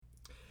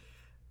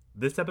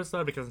This episode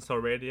of Because So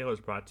Radio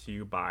is brought to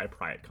you by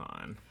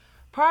PrideCon.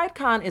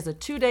 PrideCon is a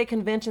 2-day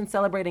convention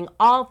celebrating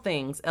all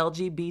things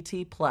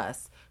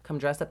LGBT+. Come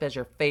dress up as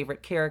your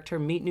favorite character,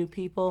 meet new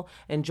people,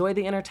 enjoy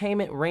the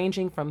entertainment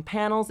ranging from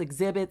panels,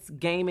 exhibits,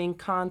 gaming,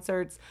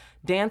 concerts,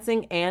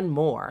 dancing, and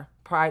more.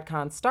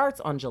 PrideCon starts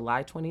on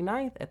July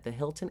 29th at the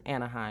Hilton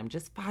Anaheim,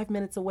 just 5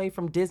 minutes away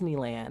from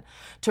Disneyland.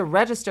 To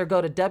register,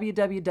 go to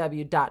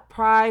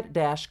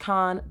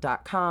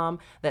www.pride-con.com.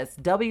 That's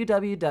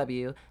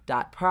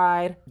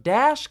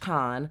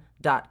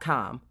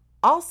www.pride-con.com.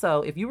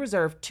 Also, if you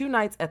reserve 2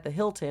 nights at the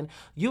Hilton,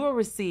 you will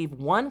receive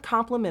 1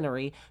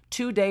 complimentary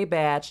 2-day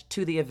badge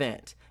to the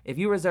event. If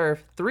you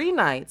reserve 3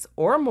 nights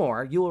or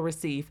more, you will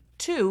receive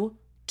 2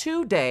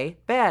 2-day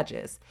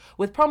badges.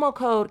 With promo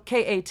code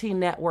KAT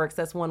Networks,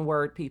 that's one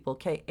word, people,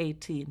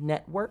 KAT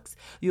Networks,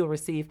 you'll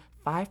receive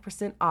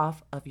 5%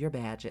 off of your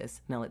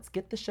badges. Now let's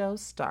get the show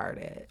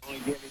started. My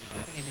name is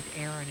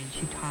Erin, and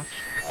she talks.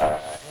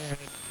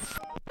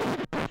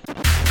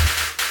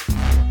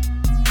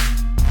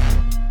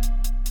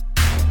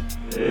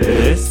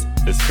 This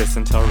is Kiss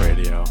and Tell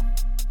Radio.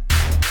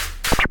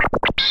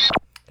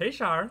 Hey,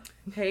 Shar.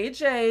 Hey,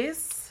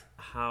 Jace.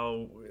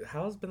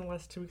 How's been the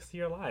last 2 weeks of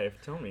your life?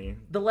 Tell me.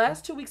 The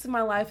last 2 weeks of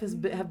my life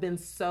have been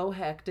so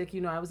hectic.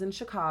 You know, I was in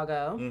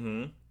Chicago.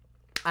 Mm-hmm.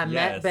 I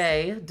met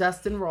Bae,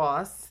 Dustin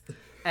Ross,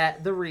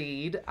 at the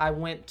Reed. I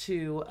went to...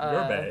 Your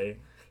Bae.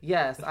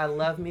 Yes, I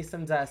love me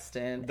some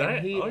Dustin.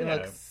 And he yeah.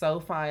 looks so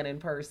fine in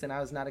person.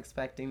 I was not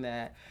expecting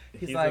that.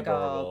 He's like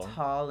adorable. all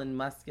tall and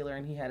muscular,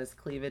 and he had his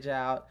cleavage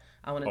out.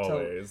 I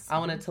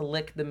wanted to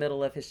lick the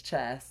middle of his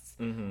chest,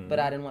 but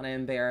I didn't want to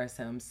embarrass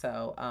him.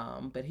 So,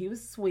 but he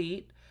was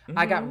sweet. Mm-hmm.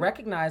 I got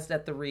recognized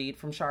at the Reed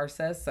from Char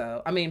Says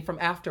So. I mean, from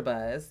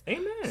AfterBuzz.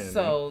 Amen.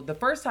 So the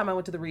first time I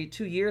went to the Reed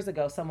 2 years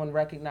ago, someone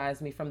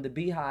recognized me from the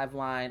Beehive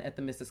line at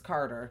the Mrs.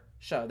 Carter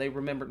show. They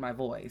remembered my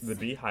voice. The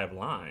Beehive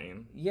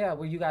line? Yeah,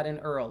 where you got in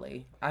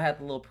early. I had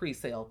the little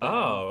pre-sale thing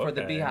for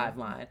the Beehive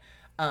line.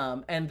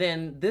 And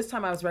then this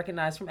time I was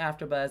recognized from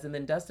AfterBuzz, and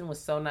then Dustin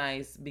was so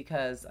nice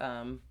because...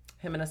 him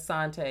and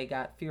Asante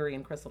got Fury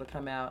and Crystal to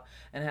come out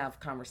and have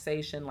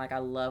conversation. Like, I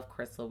love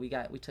Crystal. We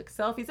took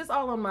selfies. It's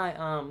all on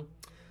my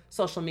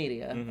social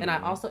media. Mm-hmm. And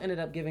I also ended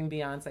up giving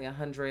Beyonce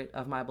 100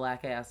 of my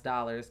black ass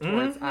dollars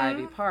towards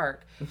Ivy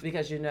Park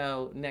because, you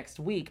know, next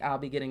week I'll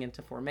be getting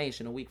into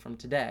formation a week from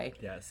today.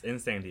 Yes, in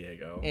San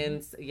Diego.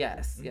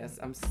 Yes.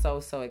 I'm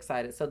so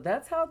excited. So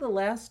that's how the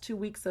last 2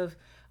 weeks of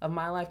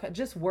my life,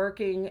 just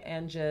working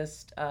and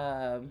just...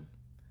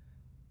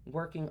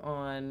 working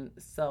on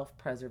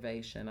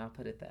self-preservation, I'll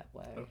put it that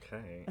way.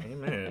 Okay,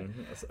 amen.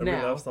 We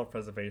Now, love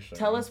self-preservation.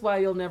 Tell us why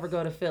you'll never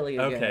go to Philly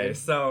again. Okay,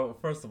 so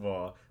first of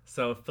all,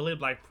 Philly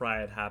Black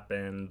Pride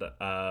happened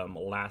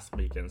last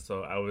weekend.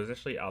 So I was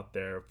initially out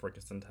there for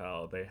Kiss and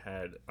Tell. They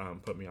had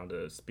put me on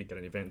to speak at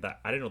an event that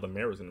I didn't know the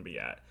mayor was going to be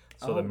at.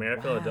 So the mayor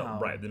of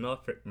Philadelphia, the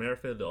mayor of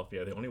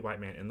Philadelphia, the only white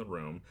man in the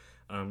room,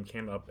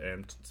 came up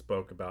and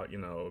spoke about, you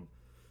know,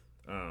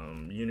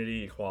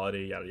 unity,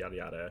 equality, yada yada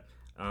yada.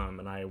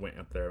 And I went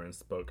up there and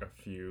spoke a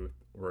few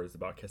words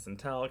about Kiss and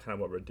Tell, kind of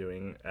what we're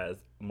doing as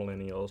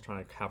millennials,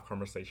 trying to have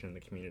conversation in the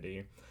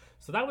community.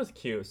 So that was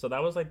cute. So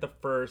that was like the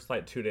first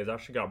 2 days. I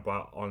actually got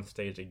brought on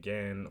stage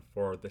again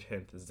for the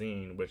 10th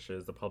Zine, which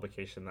is the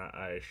publication that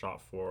I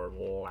shot for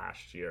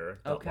last year.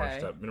 That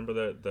launched up. Remember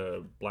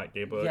the Black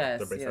Gay Book? Yes,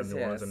 They're based out of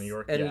New Orleans and New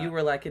York? And you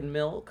were like in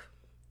Milk?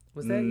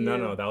 Was that you?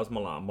 No, that was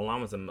Milan.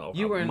 Milan was in Milk.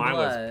 You were in Mine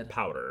Blood. was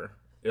Powder.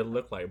 It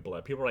looked like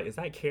blood. People were like, "Is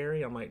that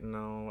Carrie?" I'm like,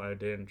 "No, I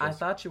didn't." I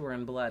thought you were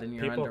in Blood in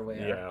your underwear.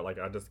 Yeah,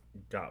 I just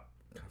fell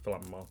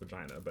out my mom's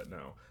vagina, but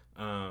no.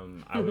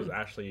 I was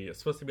actually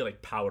supposed to be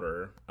like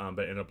Powder, but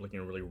ended up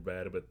looking really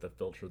red with the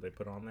filter they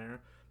put on there.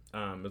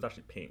 It was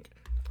actually pink.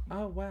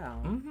 Oh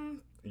wow. Mm-hmm.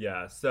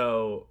 Yeah.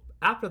 So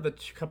after the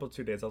couple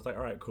 2 days, I was like,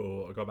 "All right,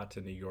 cool. I'll go back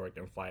to New York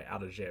and fly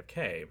out of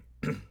JFK."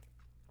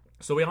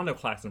 So we all know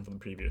Claxton from the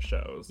previous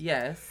shows.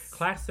 Yes.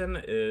 Claxton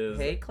is...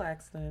 Hey,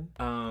 Claxton.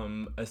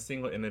 A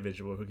single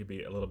individual who could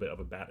be a little bit of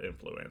a bad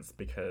influence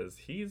because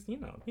he's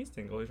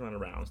single, he's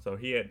running around. So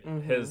he had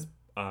his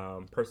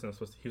person he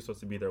was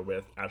supposed to be there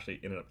with actually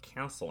ended up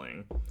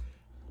canceling,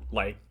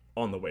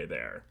 on the way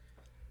there.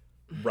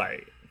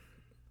 Right.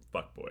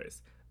 Fuck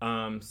boys.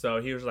 So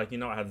he was like,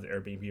 I had this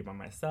Airbnb by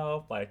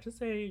myself. Just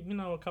say,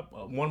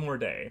 one more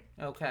day.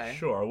 Okay.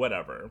 Sure,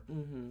 whatever.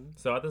 Mm-hmm.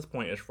 So at this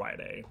point, it's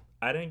Friday.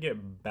 I didn't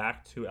get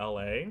back to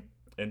LA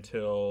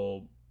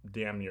until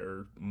damn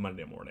near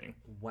Monday morning.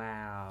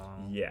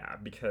 Wow. Yeah,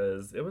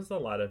 because it was a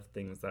lot of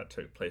things that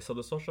took place. So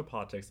the social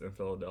politics in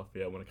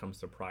Philadelphia when it comes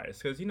to price,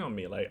 because you know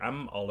me,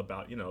 I'm all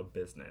about,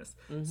 business.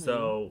 Mm-hmm.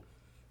 So...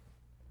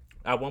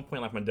 at one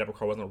point, my debit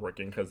card wasn't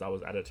working because I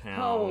was out of town.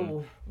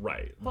 Oh.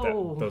 Right.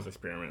 Those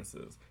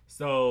experiences.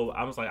 So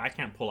I was like, I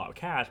can't pull out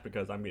cash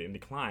because I'm getting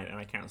declined and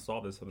I can't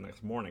solve this till the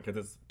next morning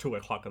because it's 2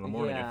 o'clock in the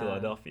morning in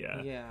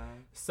Philadelphia. Yeah.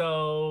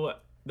 So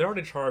they're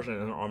already charging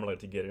an arm and leg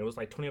to get in. It was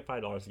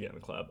 $25 to get in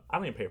the club. I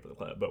didn't pay for the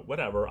club, but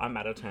whatever. I'm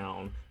out of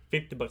town.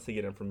 $50 to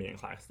get in for me in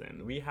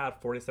Claxton. We had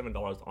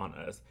 $47 on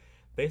us.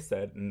 They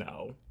said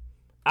no.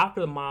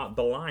 after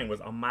the line was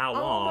a mile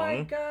long.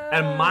 My gosh.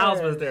 And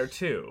Miles was there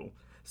too.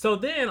 So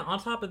then, on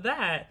top of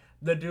that,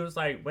 the dude was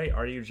like, wait,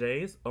 are you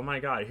Jay's? Oh my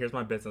God, here's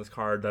my business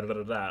card,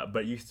 da-da-da-da-da.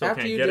 But you still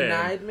After can't you get in.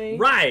 denied me?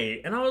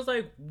 Right. And I was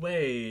like,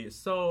 wait,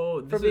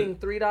 so... For being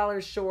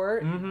 $3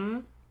 short? Mm-hmm.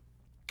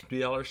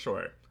 $3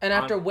 short. And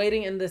after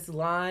waiting in this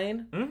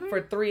line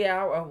for 3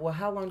 hours... Well,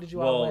 how long did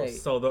you all wait?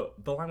 So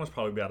the line was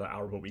probably about an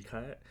hour, but we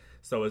cut.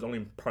 So it was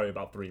only probably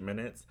about 3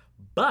 minutes.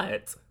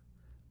 But...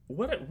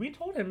 we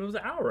told him it was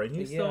an hour, and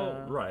he's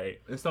still right.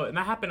 And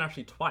that happened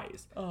actually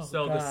twice. Oh,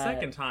 so God. the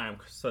second time,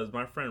 so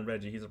my friend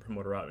Reggie, he's a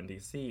promoter out in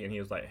DC, and he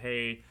was like,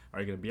 "Hey,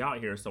 are you gonna be out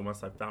here?" So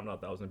once I found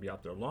out that I was gonna be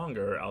out there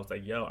longer, I was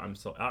like, "Yo, I'm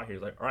still out here."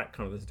 He's like, "All right,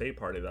 come to this day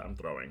party that I'm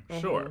throwing."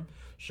 Sure,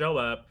 show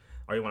up.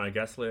 Are you on a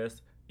guest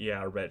list?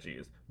 Yeah,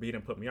 Reggie's. But he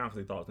didn't put me on because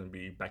he thought I was gonna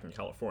be back in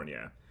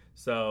California.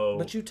 So,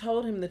 but you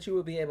told him that you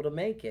would be able to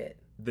make it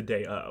the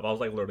day of. I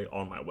was like literally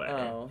on my way.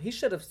 Oh, he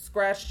should have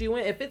scratched you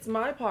in. If it's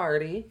my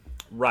party.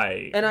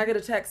 Right. And I get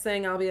a text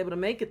saying I'll be able to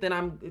make it, then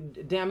I'm,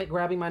 damn it,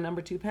 grabbing my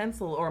number 2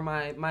 pencil or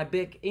my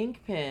big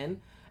ink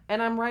pen,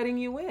 and I'm writing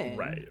you in.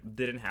 Right.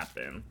 Didn't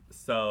happen.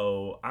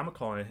 So I'm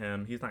calling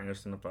him. He's not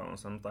answering the phone.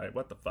 So I'm like,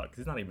 what the fuck?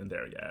 He's not even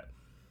there yet.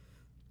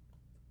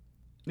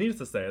 Needless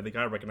to say, the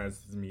guy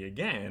recognizes me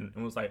again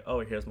and was like, oh,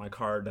 here's my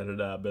card,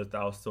 da-da-da, but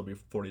that'll still be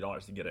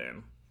 $40 to get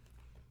in.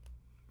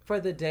 For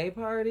the day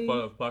party? For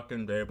the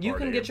fucking day party. You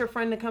can get your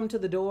friend to come to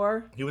the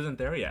door? He wasn't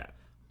there yet.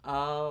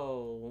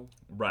 Oh.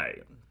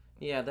 Right.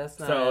 Yeah, that's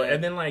not... So,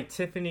 and then,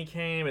 Tiffany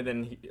came, and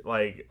then,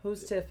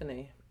 Who's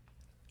Tiffany?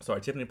 Sorry,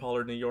 Tiffany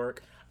Pollard, New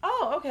York.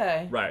 Oh,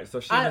 okay. Right,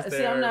 so she was there.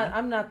 See,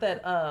 I'm not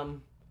that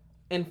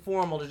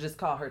informal to just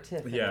call her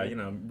Tiffany. Yeah,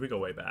 we go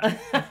way back.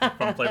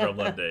 From Flavor of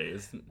Love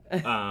days.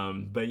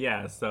 But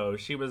yeah, so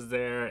she was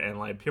there,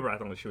 and, people were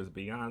acting like she was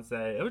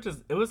Beyonce.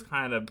 It was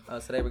kind of... Oh,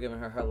 so they were giving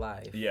her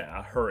life.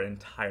 Yeah, her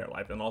entire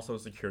life. And also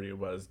security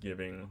was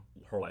giving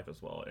her life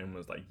as well, and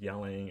was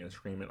yelling and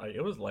screaming.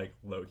 It was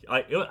low key.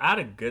 I had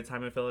a good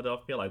time in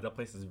Philadelphia. That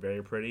place is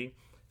very pretty.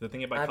 The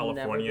thing about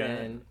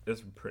California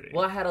is pretty.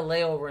 Well, I had a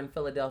layover in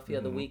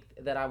Philadelphia the week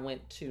that I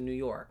went to New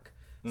York,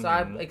 so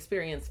I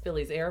experienced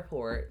Philly's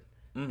airport,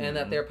 and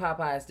that their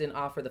Popeyes didn't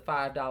offer the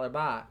 $5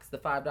 box, the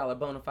 $5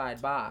 bona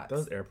fide box.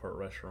 Those airport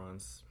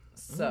restaurants.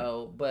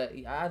 So, but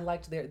I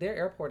liked their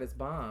airport is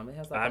bomb. It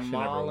has a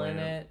mall in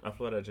it. I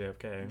flew to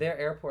JFK. Their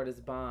airport is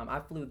bomb. I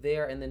flew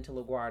there and then to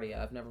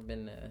LaGuardia. I've never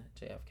been to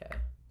JFK.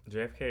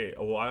 JFK.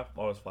 Well, I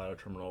always fly to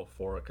Terminal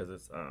 4 because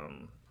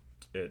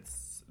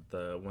it's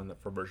the one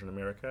for Virgin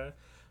America.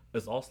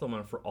 It's also the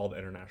one for all the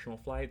international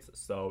flights,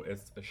 so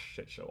it's a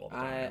shit show all the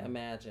time. I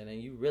imagine, and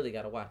you really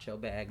got to watch your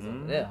bags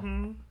over there.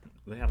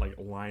 They had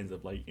lines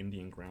of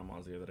Indian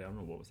grandmas the other day. I don't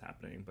know what was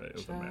happening, but it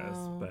was a mess.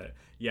 But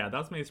yeah,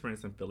 that's my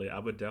experience in Philly. I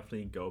would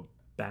definitely go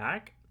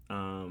back.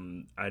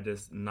 I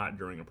just not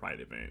during a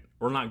Pride event,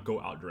 or not go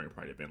out during a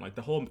Pride event.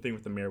 The whole thing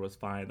with the mayor was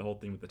fine. The whole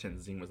thing with the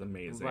Tenzing was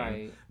amazing,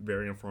 right?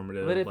 Very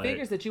informative. But it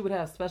figures that you would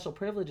have special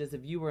privileges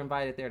if you were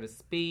invited there to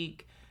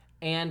speak.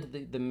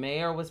 And the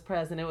mayor was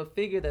present. It would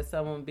figure that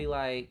someone would be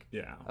like,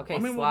 yeah, okay,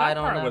 slide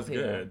on up here.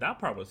 Good. That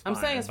part was fine.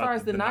 I'm saying as far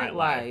as the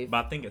nightlife.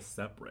 But I think it's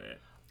separate.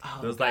 Oh,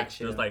 there's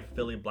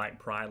Philly Black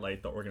Pride,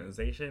 the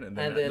organization, and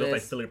then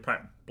there's Philly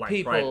Black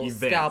people Pride events.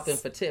 Scalping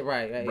for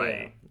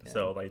right. Yeah.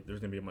 So there's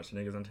gonna be a bunch of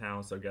niggas in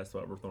town. So guess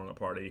what? We're throwing a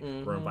party.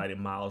 We're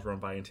inviting Miles. We're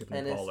inviting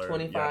Tiffany Pollard.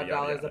 And it's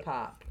 $25 a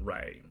pop.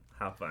 Right.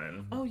 Have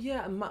fun. Oh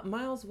yeah,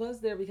 Miles was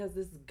there because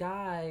this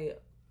guy.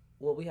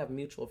 Well, we have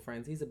mutual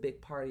friends. He's a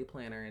big party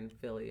planner in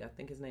Philly. I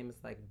think his name is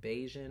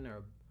Bajan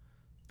or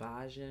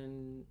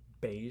Bajan.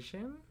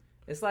 Bajan?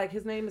 It's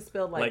his name is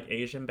spelled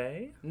Asian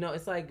Bay? No,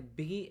 it's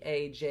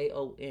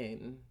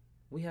Bajon.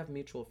 We have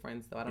mutual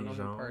friends, though. I don't know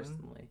him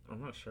personally.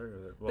 I'm not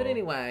sure. Well, but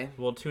anyway.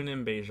 Well, tune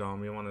in,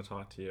 Bajon. We want to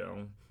talk to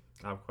you.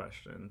 I have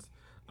questions.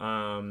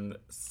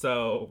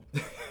 So,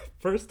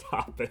 first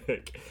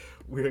topic,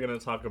 we're going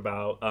to talk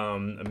about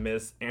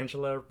Miss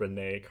Angela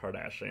Renee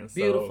Kardashian. So,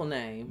 beautiful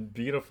name.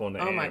 Beautiful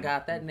name. Oh my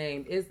God, that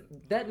name is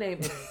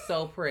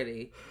so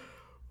pretty.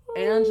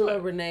 Angela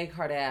Renee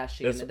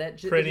Kardashian.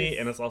 It's pretty,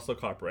 and it's also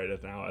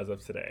copyrighted now as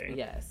of today.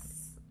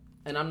 Yes.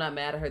 And I'm not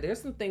mad at her.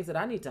 There's some things that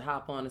I need to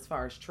hop on as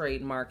far as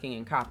trademarking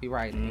and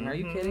copywriting. Are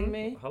you kidding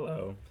me?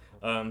 Hello.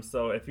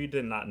 So if you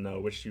did not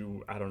know,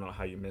 I don't know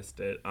how you missed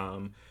it,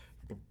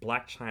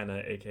 Blac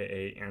Chyna,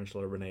 aka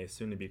Angela Renee,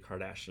 soon to be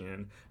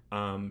Kardashian,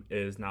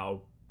 is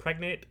now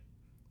pregnant,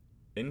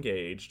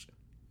 engaged,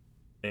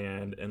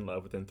 and in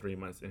love within 3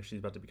 months, and she's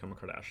about to become a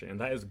Kardashian.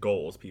 That is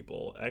goals,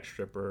 people.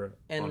 Ex-stripper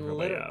on her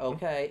way out.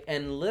 Okay,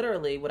 and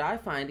literally, what I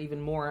find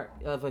even more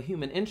of a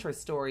human interest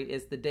story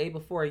is the day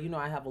before.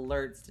 I have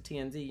alerts to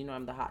TMZ.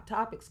 I'm the Hot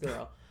Topics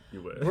girl.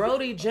 You would.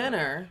 Brody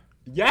Jenner,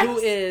 yes, who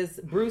is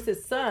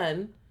Bruce's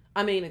son.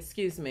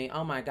 Excuse me.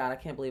 Oh my God, I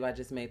can't believe I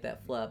just made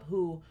that flub.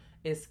 Who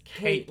is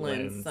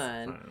Caitlyn's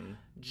son?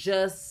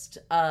 Just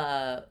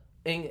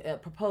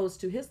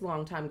proposed to his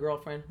longtime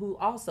girlfriend, who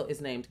also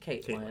is named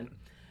Caitlyn.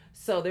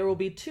 So there will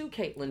be 2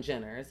 Caitlyn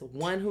Jenners.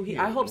 One who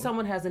I hope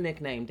someone has a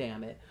nickname,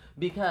 damn it.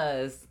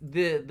 Because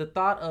the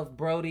thought of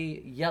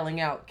Brody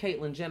yelling out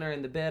Caitlyn Jenner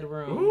in the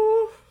bedroom,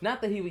 Ooh.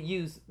 Not that he would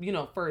use,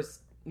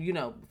 first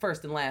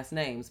and last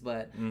names,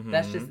 but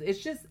it's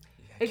just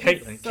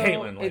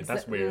Caitlyn, like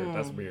that's weird.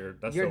 That's weird.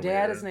 That's your so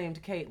dad weird. is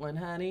named Caitlyn,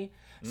 honey.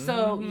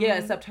 So yeah,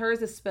 except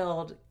hers is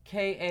spelled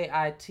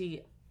Kaitlin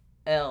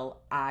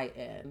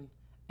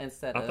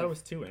instead of. I thought it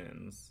was 2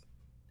 N's.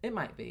 It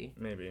might be.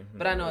 Maybe.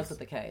 But I know it's with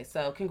the K.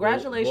 So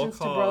congratulations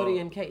to Brody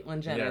and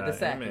Caitlyn Jenner the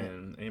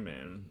second.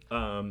 Amen.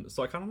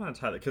 So I kind of want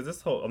to tie that, because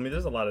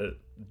there's a lot of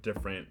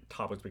different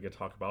topics we could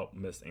talk about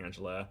Miss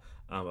Angela,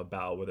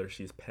 about whether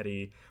she's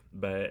petty,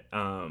 but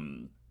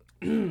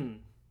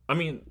I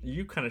mean,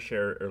 you kind of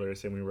shared earlier,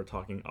 saying we were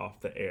talking off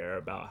the air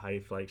about how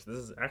you feel like this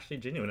is actually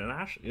genuine, and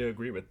I actually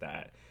agree with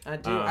that. I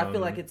do. I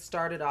feel like it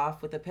started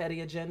off with a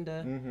petty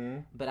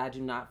agenda, but I do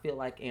not feel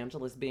like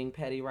Angela's being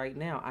petty right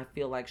now. I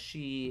feel like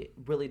she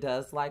really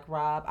does like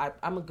Rob.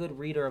 I'm a good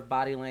reader of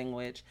body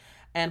language,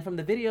 and from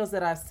the videos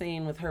that I've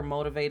seen with her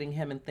motivating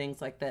him and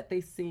things like that, they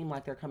seem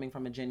like they're coming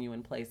from a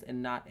genuine place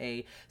and not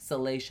a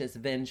salacious,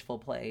 vengeful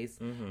place.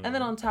 And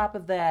then on top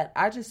of that,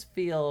 I just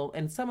feel,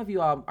 and some of you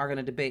all are going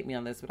to debate me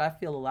on this, but I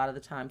feel a lot of the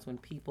times when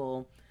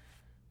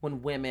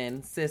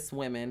women, cis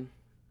women,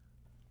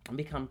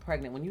 become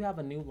pregnant, when you have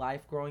a new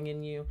life growing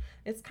in you,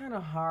 it's kind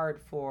of hard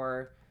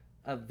for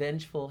a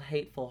vengeful,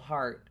 hateful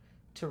heart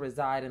to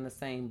reside in the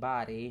same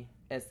body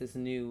as this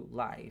new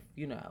life,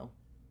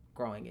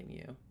 growing in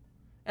you.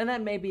 And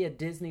that may be a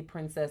Disney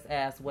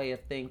princess-ass way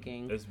of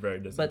thinking. It's very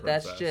Disney but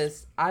princess. That's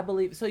just, I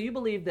believe, so you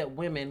believe that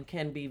women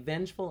can be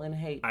vengeful and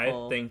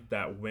hateful. I think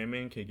that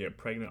women can get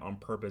pregnant on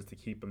purpose to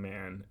keep a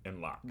man in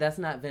lock. That's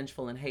not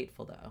vengeful and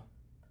hateful, though.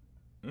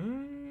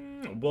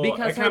 Well,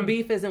 because her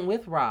beef isn't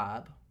with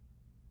Rob.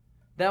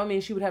 That would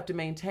mean she would have to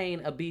maintain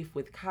a beef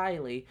with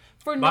Kylie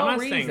for no reason. I'm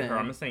not saying her.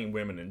 I'm saying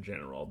women in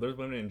general. There's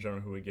women in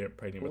general who would get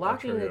pregnant with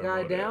locking a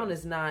guy down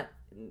is not.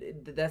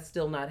 That's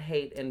still not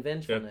hate and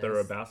vengefulness. If they're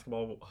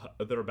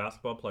a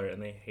basketball player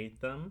and they hate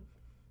them,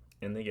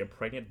 and they get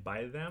pregnant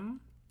by them,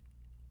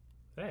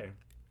 hey.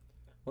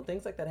 Well,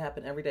 things like that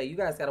happen every day. You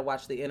guys got to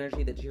watch the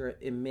energy that you're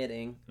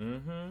emitting.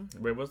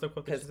 Wait, what's the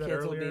quote that you said earlier?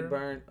 Because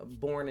kids will be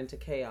born into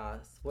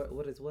chaos.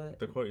 What is what?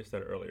 The quote you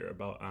said earlier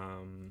about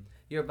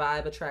your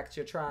vibe attracts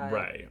your tribe.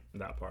 Right,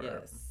 that part.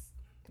 Yes.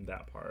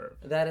 That part.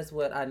 That is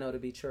what I know to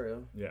be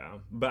true. Yeah.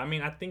 But I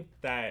mean, I think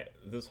that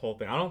this whole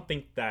thing,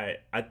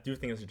 I do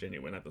think it's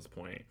genuine at this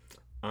point.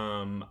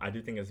 I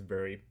do think it's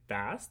very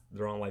fast.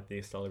 They're on like the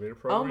accelerator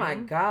program. Oh my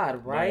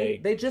God, right?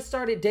 Like, they just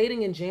started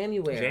dating in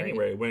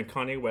January. When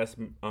Kanye West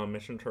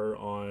mentioned her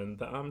on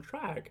the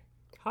track.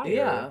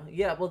 Higher.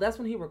 Yeah. Well, that's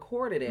when he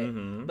recorded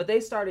it. But they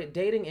started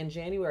dating in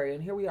January,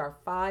 and here we are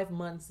 5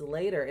 months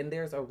later, and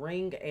there's a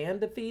ring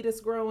and a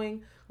fetus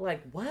growing.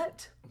 Like,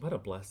 what? What a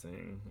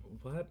blessing.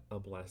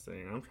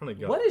 I'm trying to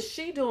go. What is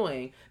she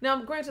doing?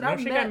 Now, granted,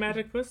 she got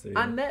magic pussy.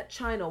 I met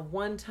China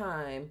one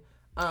time.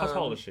 How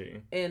tall is she?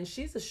 And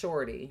she's a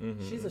shorty.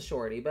 She's a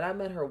shorty. But I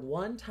met her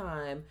one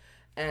time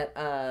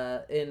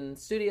in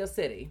Studio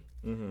City.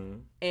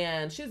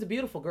 And she was a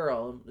beautiful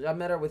girl. I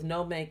met her with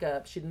no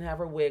makeup. She didn't have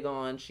her wig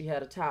on. She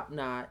had a top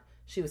knot.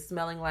 She was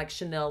smelling like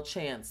Chanel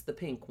Chance, the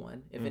pink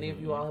one. If any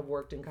of you all have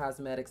worked in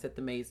cosmetics at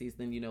the Macy's,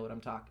 then you know what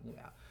I'm talking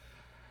about.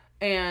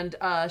 And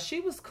she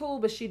was cool,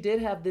 but she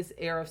did have this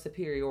air of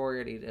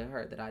superiority to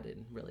her that I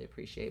didn't really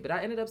appreciate. But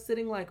I ended up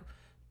sitting like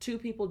 2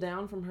 people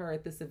down from her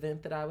at this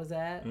event that I was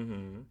at.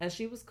 And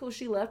she was cool.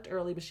 She left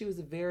early, but she was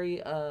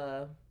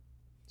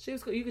she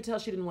was cool. You could tell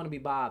she didn't want to be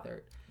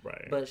bothered.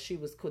 Right. But she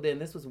was cool. Then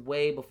this was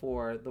way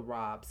before the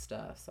Rob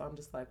stuff. So I'm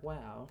just like,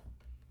 wow.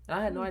 And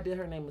I had no idea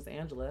her name was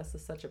Angela. That's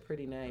just such a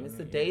pretty name. It's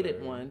a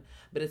dated one,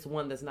 but it's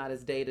one that's not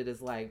as dated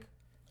as like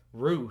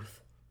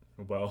Ruth.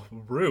 Well,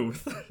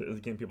 Ruth is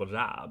getting people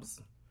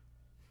jobs.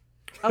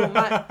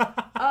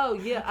 Oh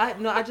yeah.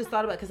 I just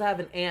thought about it because I have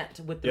an aunt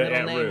with the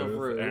middle name of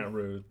Ruth. Aunt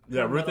Ruth.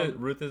 Yeah,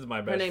 Ruth is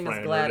my best friend. Her name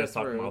is Gladys. We were just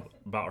talking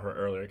about her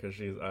earlier because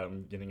she's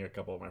getting a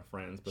couple of my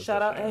friends.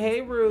 Shout out,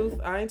 hey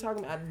Ruth. I ain't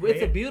talking about.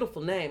 It's a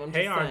beautiful name. I'm just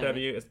saying.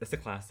 RW. It's a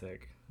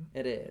classic.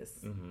 It is.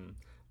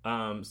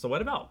 So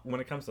what about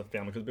when it comes to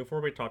family? Because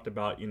before we talked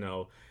about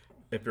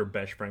if your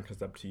best friend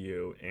comes up to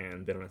you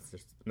and they don't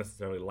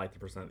necessarily like the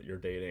person that you're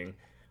dating,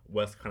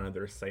 what's kind of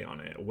their say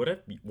on it? What if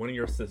one of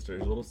your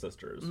little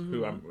sisters,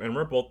 who and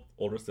we're both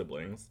older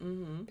siblings,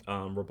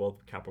 we're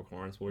both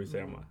Capricorns. What do you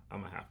say?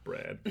 I'm a half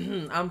bred.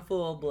 I'm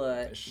full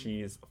blood.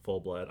 She's full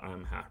blood.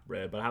 I'm half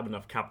bred, but I have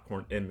enough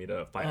Capricorn in me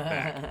to fight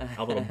back. I have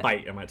a little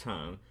bite in my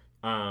tongue.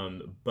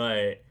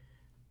 But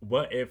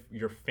what if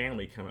your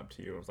family come up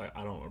to you and was like,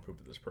 I don't approve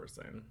of this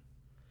person?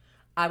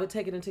 I would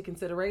take it into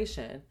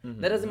consideration.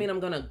 That doesn't mean I'm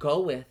going to go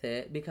with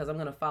it because I'm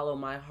going to follow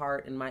my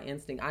heart and my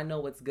instinct. I know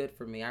what's good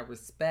for me. I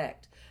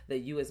respect that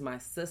you as my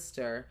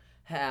sister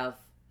have,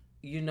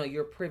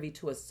 you're privy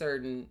to a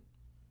certain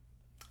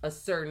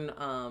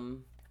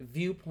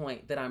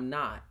viewpoint that I'm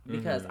not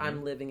because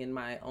I'm living in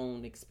my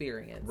own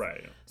experience.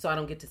 Right. So I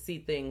don't get to see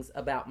things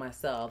about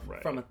myself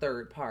from a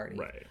third party.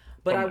 Right.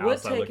 But I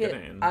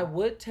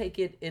would take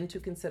it into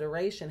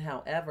consideration.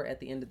 However, at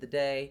the end of the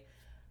day,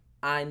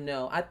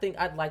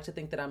 I'd like to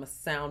think that I'm a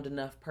sound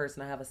enough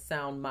person. I have a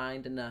sound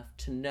mind enough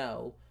to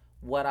know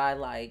what I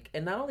like.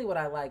 And not only what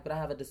I like, but I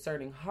have a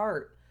discerning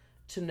heart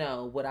to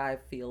know what I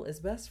feel is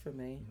best for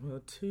me.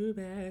 Well, too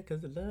bad,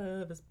 because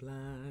love is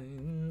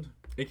blind.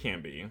 It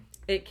can be.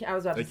 I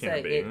was about to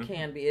say, it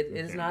can be. It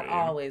is not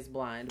always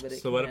blind, but it can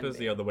be. So what if it's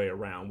the other way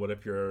around? What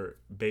if your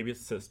baby's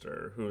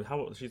sister,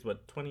 she's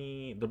what,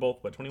 20, they're both,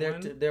 what,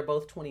 21? They're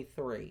both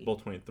 23.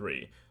 Both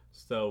 23.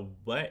 So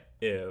what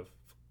if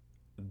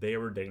they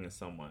were dating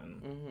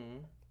someone? Mm-hmm.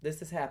 This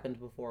has happened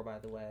before, by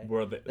the way.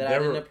 I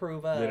didn't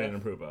approve of. They didn't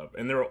approve of.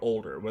 And they were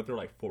older. What if they're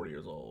like 40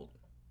 years old?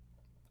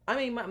 I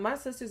mean, my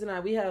sisters and I,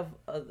 we have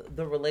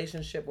the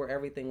relationship where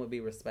everything would be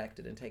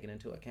respected and taken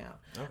into account.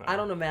 Okay. I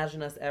don't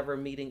imagine us ever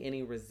meeting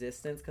any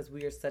resistance because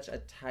we are such a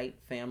tight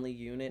family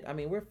unit. I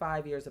mean, we're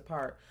 5 years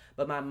apart,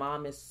 but my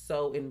mom is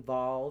so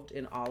involved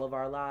in all of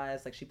our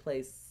lives. Like, she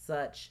plays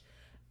such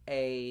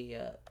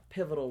a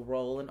pivotal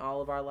role in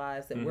all of our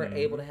lives that we're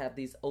able to have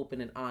these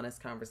open and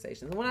honest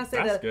conversations. And when I say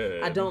That's that,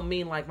 good. I don't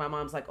mean like my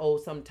mom's like, oh,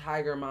 some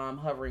tiger mom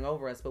hovering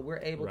over us, but we're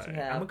able to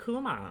have I'm a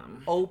cool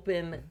mom.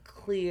 Open,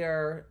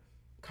 clear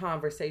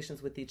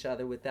conversations with each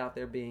other without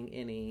there being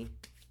any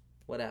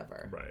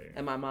whatever. Right.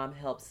 And my mom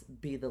helps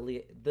be the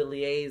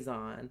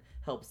liaison,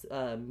 helps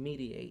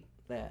mediate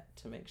that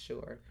to make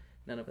sure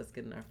none of us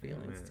get in our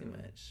feelings too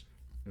much.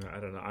 No, I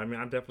don't know. I mean,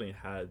 I've definitely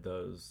had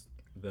those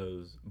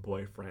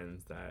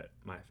boyfriends that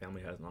my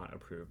family has not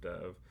approved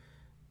of.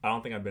 I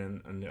don't think I've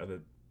been in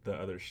the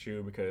other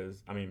shoe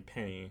because, I mean,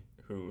 Penny,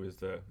 who is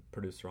the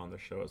producer on the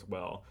show as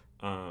well,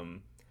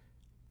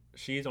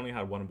 she's only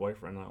had one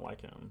boyfriend and I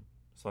like him.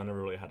 So I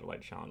never really had to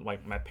like challenge.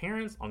 Like my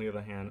parents, on the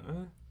other hand,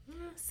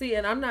 see,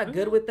 and I'm not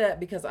good with that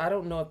because I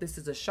don't know if this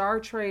is a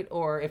Char trait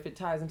or if it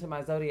ties into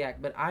my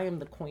zodiac. But I am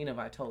the queen of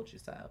I told you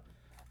so,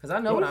 because I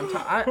know what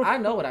I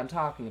know what I'm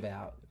talking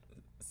about.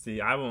 See,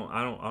 I won't.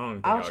 I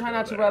don't. I'll try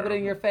not to rub it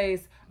in your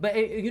face, but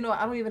I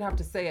don't even have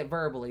to say it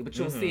verbally, but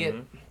you'll see it.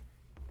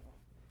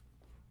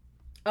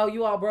 Oh,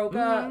 you all broke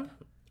up.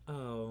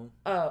 Oh,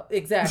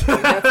 exactly.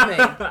 That's me.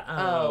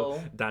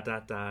 Oh. Dot.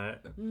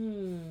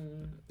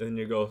 Then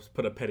you go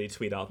put a petty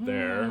tweet out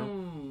there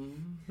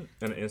and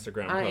an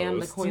Instagram post. I am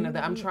the queen of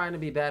that. I'm trying to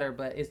be better,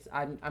 but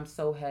I'm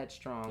so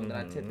headstrong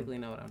that I typically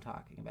know what I'm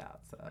talking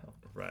about. So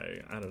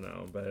right, I don't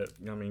know, but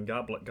I mean,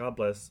 God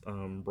bless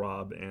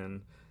Rob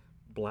and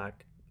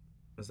Black.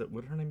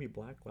 Would her name be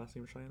Black? Last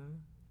name China?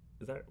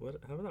 Is that what?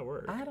 How does that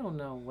work? I don't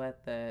know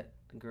what that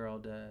girl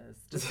does.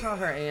 Just call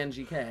her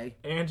Angie K.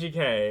 Angie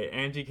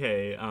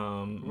K.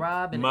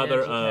 Rob and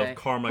mother Angie of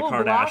Karma Who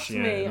Kardashian. Blocked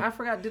me? I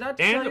forgot. Did I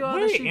tell you all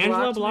that she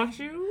Angela blocked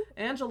you?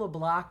 Angela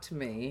blocked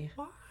me.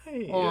 Why?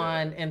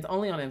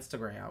 Only on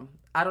Instagram.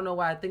 I don't know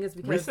why. I think it's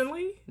because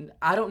recently.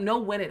 I don't know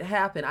when it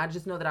happened. I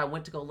just know that I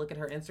went to go look at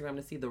her Instagram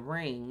to see the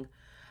ring.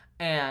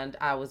 And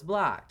I was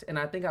blocked. And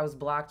I think I was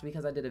blocked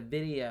because I did a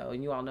video.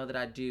 And you all know that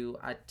I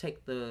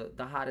take the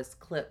hottest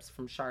clips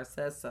from Char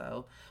Says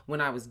So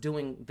when I was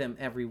doing them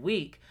every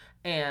week.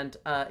 And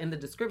in the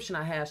description,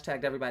 I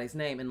hashtagged everybody's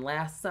name. And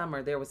last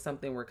summer, there was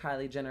something where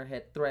Kylie Jenner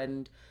had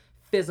threatened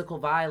physical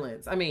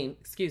violence.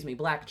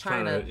 Blac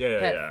Chyna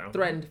had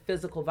threatened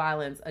physical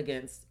violence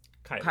against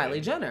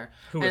Kylie Jenner.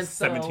 Who was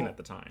 17 at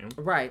the time.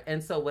 Right.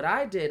 And so what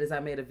I did is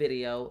I made a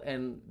video.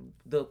 And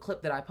the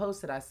clip that I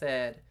posted, I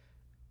said,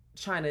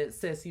 China,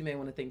 sis, you may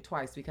want to think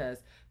twice because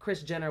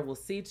Kris Jenner will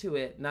see to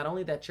it not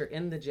only that you're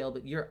in the jail,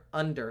 but you're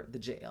under the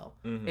jail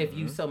if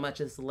you so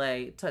much as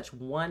touch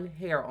one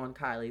hair on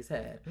Kylie's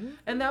head.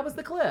 And that was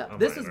the clip.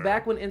 This was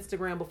back when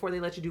Instagram, before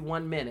they let you do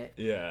 1 minute.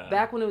 Yeah.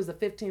 Back when it was a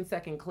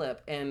 15-second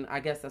clip, and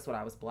I guess that's what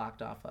I was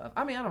blocked off of.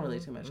 I mean, I don't really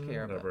too much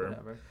care, but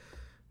whatever.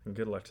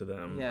 Good luck to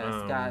them. Yes,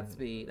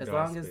 Godspeed. As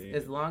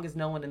long as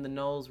no one in the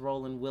Knowles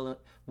Roland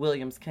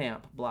Williams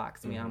camp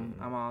blocks me, I'm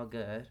all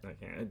good. I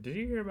can't. Did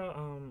you hear about?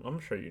 I'm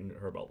sure you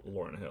heard about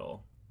Lauryn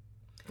Hill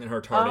and her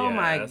tardy ass. Oh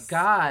my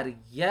God!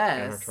 Yes.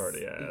 And her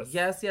tardy ass.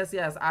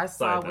 Yes. I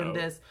saw when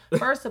this.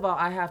 First of all,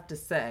 I have to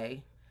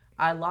say,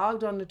 I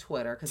logged on to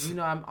Twitter because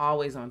I'm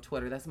always on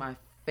Twitter. That's my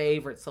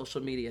favorite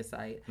social media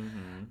site.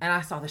 And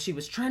I saw that she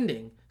was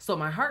trending. So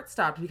my heart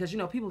stopped because,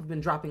 people have been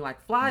dropping like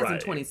flies in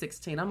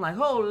 2016. I'm like,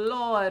 oh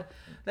Lord,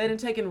 they done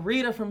taken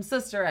Rita from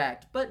Sister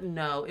Act. But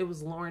no, it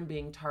was Lauryn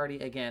being tardy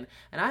again.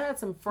 And I had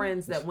some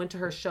friends that went to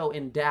her show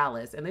in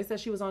Dallas and they said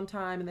she was on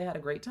time and they had a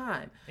great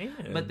time.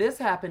 But this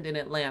happened in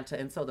Atlanta.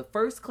 And so the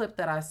first clip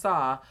that I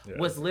saw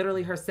was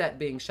literally her set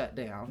being shut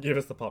down. Give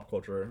us the pop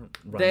culture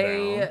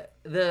rundown.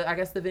 I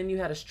guess the venue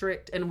had a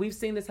strict, and we've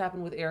seen this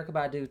happen with Erykah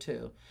Badu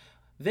too.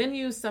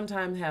 Venues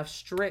sometimes have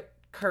strict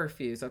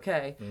curfews,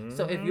 okay?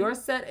 So if your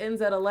set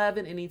ends at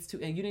 11, and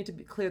you need to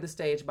clear the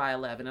stage by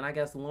 11. And I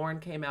guess Lauryn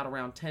came out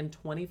around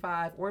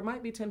 10:25, or it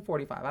might be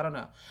 10:45, I don't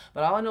know.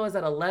 But all I know is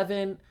at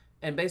 11,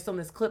 and based on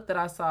this clip that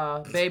I saw,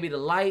 baby, the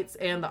lights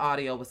and the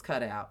audio was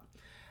cut out.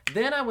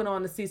 Then I went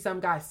on to see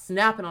some guy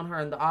snapping on her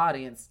in the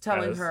audience,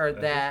 telling her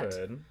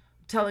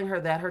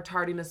that her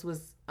tardiness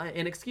was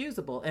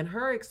inexcusable. And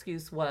her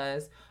excuse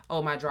was,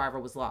 oh, my driver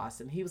was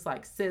lost. And he was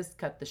like, sis,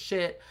 cut the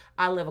shit.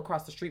 I live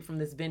across the street from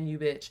this venue,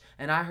 bitch.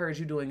 And I heard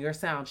you doing your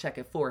sound check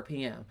at 4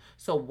 p.m.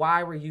 So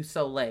why were you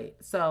so late?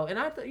 So, and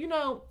I thought,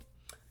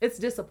 it's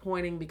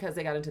disappointing because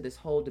they got into this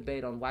whole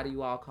debate on why do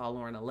you all call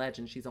Lauren a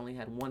legend? She's only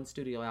had one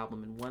studio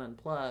album and one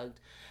unplugged,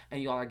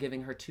 and y'all are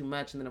giving her too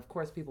much. And then, of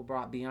course, people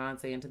brought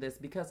Beyonce into this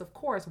because, of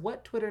course,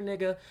 what Twitter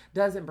nigga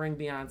doesn't bring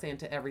Beyonce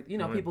into everything?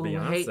 People who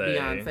hate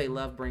Beyonce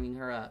love bringing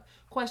her up,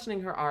 questioning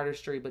her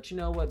artistry. But you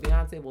know what?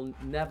 Beyonce will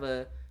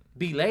never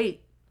be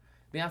late.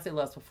 Beyonce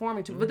loves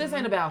performing too. But this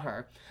ain't about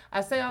her.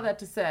 I say all that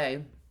to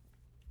say,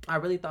 I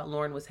really thought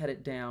Lauren was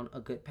headed down a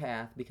good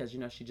path because,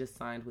 she just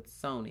signed with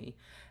Sony.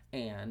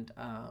 And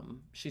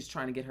she's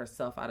trying to get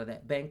herself out of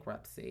that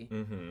bankruptcy.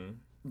 Mm-hmm.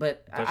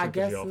 But I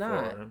guess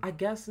not. I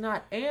guess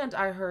not. And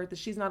I heard that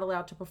she's not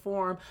allowed to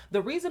perform.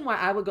 The reason why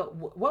I would go...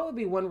 What would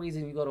be one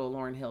reason you go to a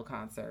Lauryn Hill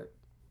concert?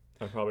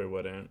 I probably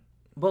wouldn't.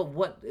 But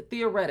what,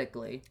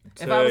 theoretically,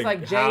 if I was like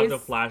Jay's... have the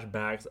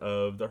flashbacks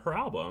of her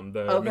album,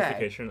 the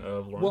mystification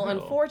of Lauryn Hill. Well,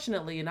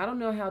 unfortunately, and I don't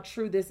know how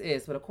true this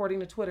is, but according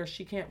to Twitter,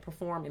 she can't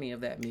perform any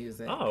of that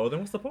music. Oh, then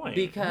what's the point?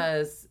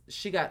 Because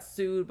she got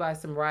sued by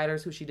some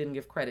writers who she didn't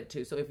give credit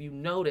to. So if you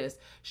notice,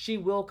 she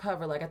will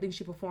cover, I think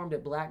she performed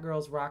at Black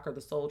Girls Rock or the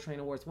Soul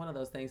Train Awards, one of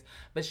those things.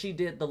 But she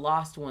did the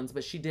Lost Ones,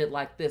 but she did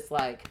this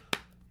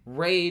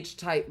rage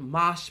type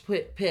mosh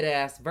pit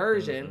ass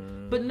version.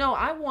 Mm-hmm. But no,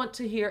 I want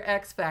to hear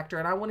X Factor,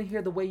 and I want to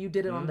hear the way you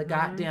did it on the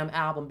goddamn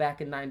album back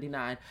in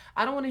 '99.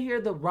 I don't want to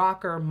hear the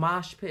rocker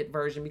mosh pit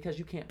version because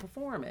you can't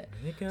perform it.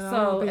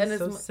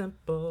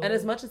 Simple. And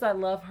as much as I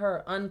love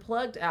her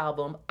Unplugged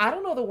album, I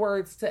don't know the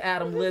words to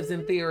Adam Lives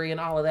in Theory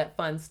and all of that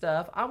fun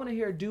stuff. I want to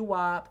hear Doo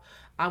Wop.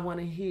 I want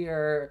to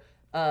hear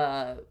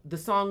the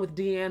song with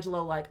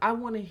D'Angelo. I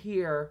want to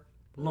hear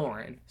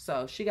Lauren.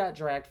 So she got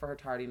dragged for her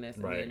tardiness.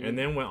 And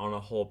then went on a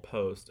whole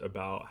post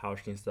about how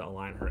she needs to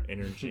align her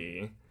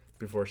energy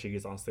before she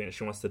gets on stage.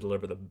 She wants to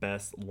deliver the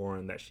best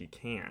Lauren that she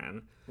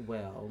can.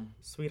 Well,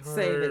 sweetheart,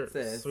 save it,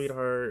 sis.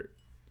 Sweetheart,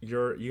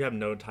 you have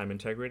no time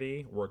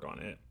integrity. Work on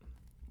it.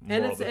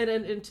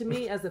 And to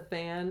me, as a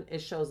fan, it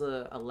shows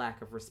a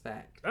lack of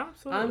respect.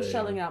 Absolutely. I'm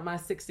shelling out my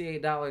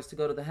 $68 to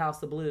go to the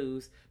House of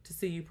Blues to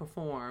see you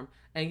perform,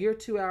 and you're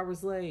 2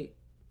 hours late.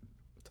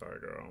 Sorry,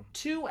 girl.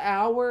 2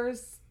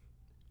 hours?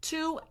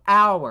 2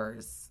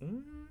 hours.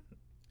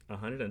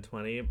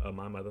 120 of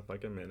my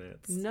motherfucking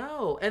minutes.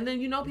 No. And then,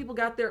 people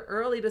got there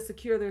early to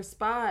secure their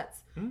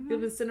spots. Mm-hmm. People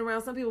been sitting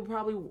around. Some people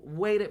probably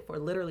waited for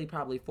literally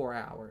probably 4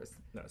 hours.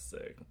 That's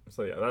sick.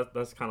 So, yeah,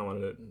 that's kind of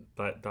one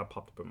that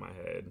popped up in my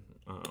head.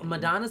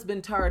 Madonna's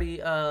been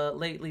tardy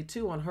lately,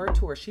 too, on her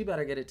tour. She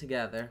better get it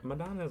together.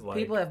 Madonna's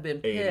people have been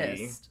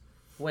 80. Pissed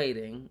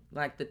waiting.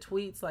 The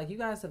tweets, you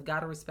guys have got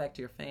to respect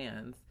your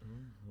fans.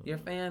 Mm-hmm. Your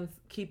fans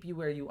keep you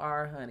where you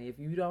are, honey. If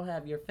you don't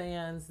have your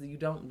fans, you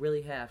don't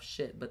really have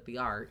shit but the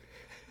art.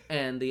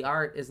 And the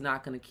art is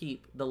not going to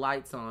keep the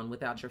lights on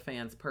without your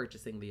fans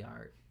purchasing the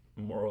art.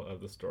 Moral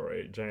of the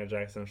story. Janet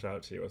Jackson, shout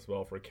out to you as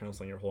well for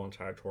canceling your whole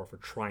entire tour for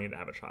trying to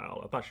have a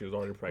child. I thought she was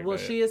already pregnant. Well,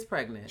 she is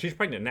pregnant. She's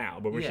pregnant now,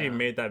 but when she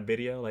made that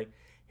video,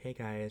 hey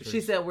guys.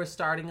 She said we're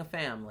starting a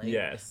family.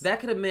 Yes.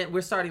 That could have meant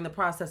we're starting the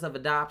process of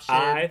adoption.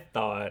 I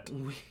thought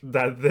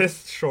that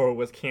this show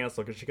was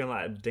canceled because she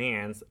couldn't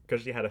dance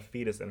because she had a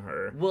fetus in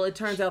her. Well, it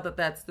turns out that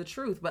that's the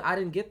truth, but I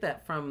didn't get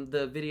that from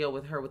the video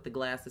with her with the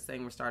glasses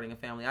saying we're starting a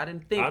family. I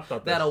didn't think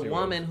that a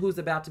woman who's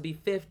about to be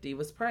 50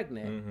 was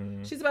pregnant.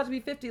 Mm-hmm. She's about to be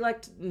 50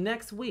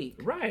 next week.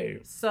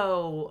 Right.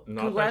 So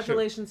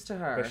congratulations to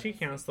her. But she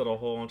canceled a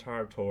whole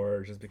entire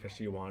tour just because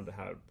she wanted to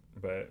have...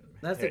 But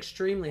that's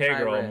extremely high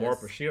girl, risk.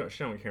 More.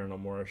 She don't care no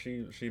more.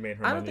 She made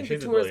her. I don't think the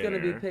tour is going to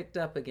be picked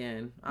up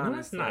again.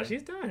 Honestly. No, it's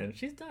not.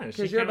 She's done.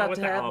 Because you're about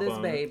to have this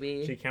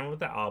baby. She came out with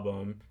the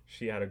album.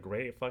 She had a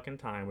great fucking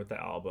time with the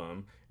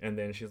album, and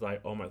then she's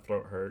like, "Oh, my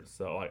throat hurts,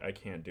 so I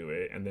can't do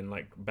it." And then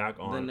back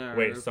on.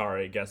 Wait,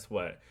 sorry. Guess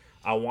what?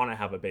 I want to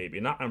have a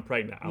baby. I'm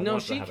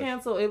pregnant. She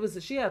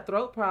canceled. She had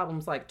throat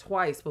problems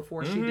twice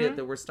before she did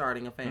that. We're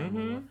starting a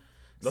family. Mm-hmm.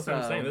 That's what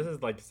I'm saying. This is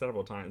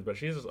several times, but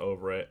she's just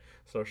over it.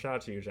 So shout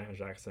out to you, Janet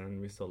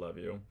Jackson. We still love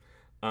you.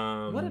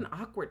 What an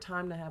awkward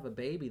time to have a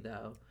baby,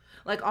 though.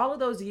 All of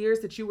those years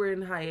that you were in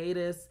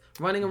hiatus,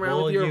 running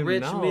around with your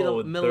rich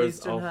Middle Eastern husband.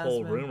 There's a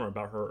whole rumor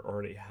about her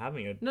already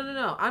having a...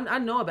 No. I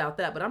know about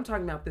that, but I'm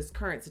talking about this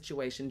current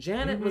situation.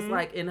 Janet was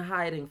in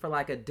hiding for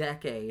a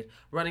decade,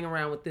 running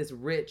around with this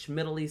rich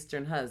Middle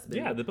Eastern husband.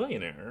 Yeah, the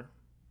billionaire.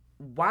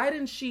 Why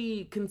didn't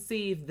she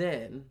conceive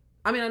then?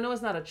 I mean, I know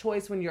it's not a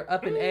choice when you're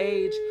up in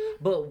age,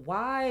 but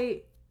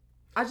why?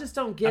 I just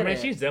don't get it.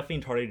 She's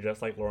definitely tardy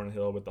just like Lauryn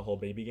Hill with the whole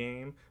baby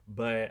game,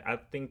 but I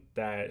think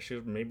that she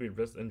was maybe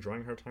just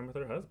enjoying her time with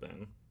her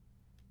husband.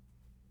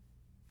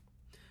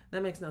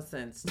 That makes no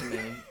sense to me.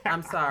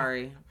 I'm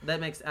sorry. That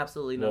makes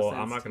absolutely no sense to me.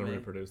 Well, I'm not going to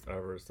reproduce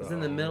ever, so... It's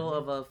in the middle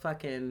of a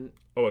fucking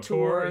a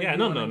tour? Yeah,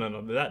 no.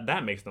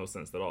 That makes no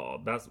sense at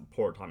all. That's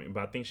poor timing.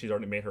 But I think she's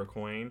already made her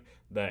coin,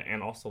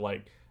 and also,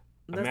 That's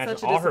imagine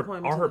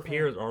all her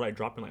peers are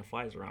dropping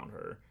flies around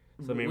her.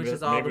 So maybe which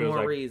is all the more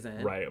like,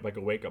 reason. Right, like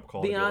a wake-up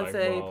call.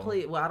 Beyonce,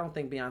 please. Well, I don't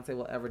think Beyonce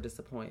will ever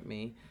disappoint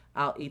me.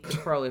 I'll eat the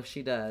crow if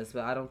she does,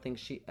 but I don't think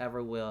she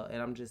ever will.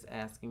 And I'm just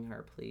asking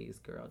her, please,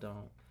 girl,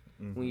 don't.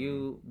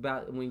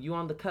 Mm-hmm. When you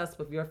on the cusp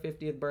of your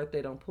 50th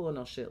birthday, don't pull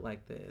no shit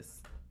like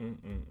this.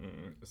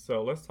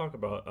 So let's talk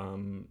about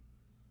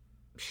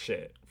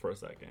shit for a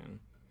second.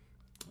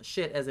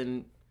 Shit as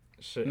in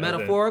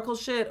metaphorical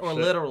shit or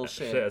literal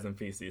shit? Shit as in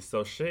feces.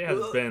 So shit has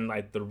been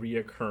like the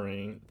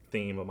reoccurring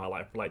theme of my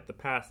life for like the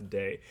past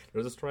day.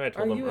 There's a story I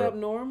told them. Are you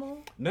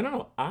abnormal?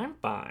 No, I'm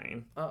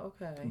fine. Oh,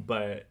 okay.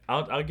 But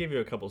I'll give you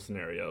a couple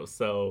scenarios.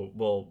 So,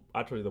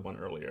 I told you the one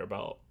earlier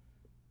about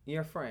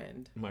your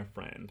friend. My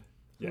friend.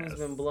 Yes. Who's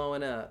been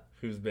blowing up.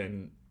 Who's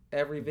been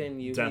every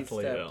venue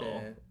deathly he's stepped ill.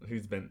 in.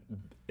 Who's been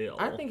ill.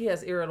 I think he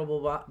has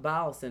irritable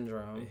bowel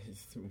syndrome.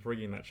 We're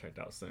getting that checked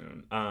out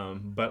soon.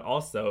 But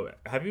also,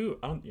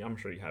 I'm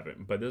sure you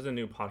haven't, but there's a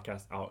new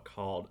podcast out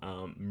called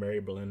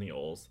Married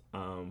Millennials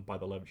by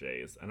the Love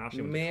Jays. And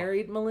actually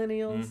Married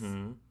Millennials?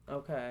 Mm-hmm.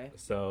 Okay.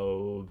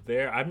 So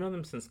I've known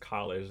them since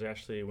college. They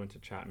actually went to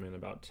Chapman,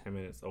 about 10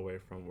 minutes away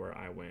from where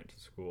I went to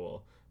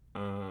school.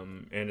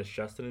 And it's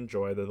Justin and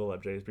Joy. They're the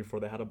Love Jays. Before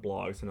they had a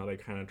blog, so now they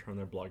kind of turned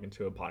their blog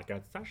into a podcast.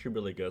 It's actually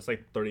really good. It's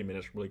like 30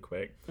 minutes, really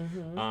quick.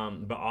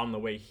 Mm-hmm. But on the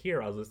way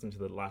here, I was listening to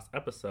the last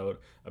episode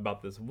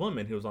about this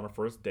woman who was on her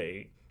first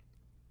date,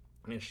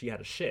 and she had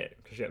a shit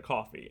because she had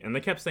coffee, and they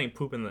kept saying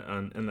poop in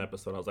the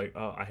episode. I was like,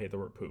 oh, I hate the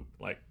word poop.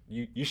 Like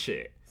you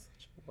shit.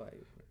 Such a white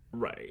word.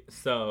 Right.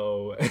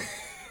 So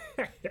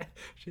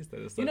she said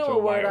it's such a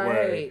white word I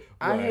word. hate.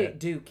 I hate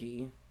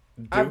dookie.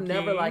 I've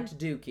never liked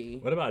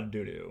dookie. What about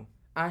doo-doo?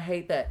 I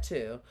hate that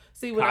too.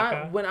 See, when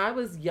I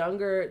was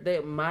younger,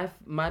 my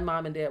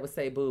mom and dad would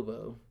say boo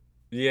boo.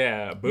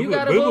 Yeah, boo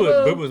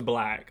boo was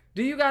black.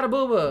 Do you got a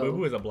boo boo? Boo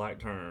boo is a black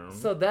term.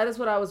 So that is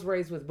what I was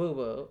raised with, boo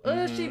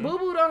boo. She boo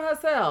booed on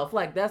herself.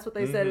 Like that's what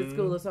they said at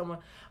school or somewhere.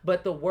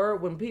 But the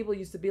word when people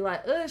used to be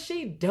like,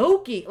 she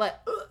dookie, like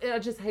I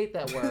just hate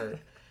that word.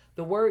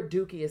 The word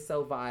dookie is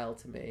so vile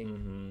to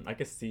me. I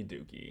can see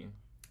dookie.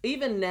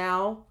 Even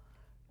now.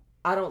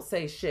 I don't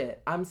say shit.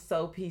 I'm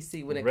so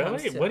PC when it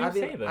comes to... Really? What do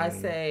you say then? I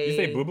say... You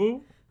say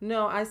boo-boo?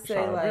 No, I say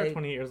you're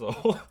 20 years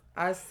old.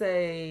 I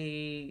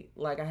say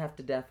I have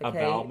to defecate. A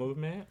bowel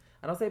movement?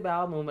 I don't say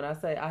bowel movement. I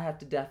say I have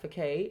to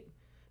defecate.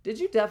 Did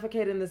you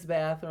defecate in this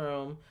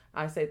bathroom?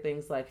 I say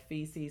things like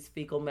feces,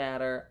 fecal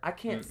matter. I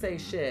can't say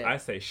shit. I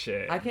say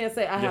shit. I can't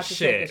say I have to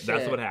take a shit.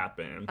 That's what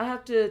happened. I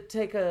have to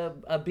take a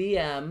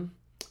BM.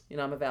 You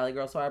know, I'm a Valley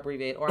girl, so I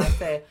abbreviate. Or I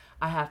say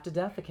I have to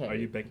defecate. Are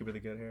you Becky with the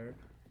good hair?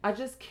 I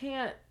just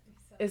can't.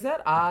 Is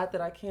that odd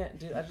that I can't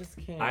do? I just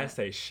can't. I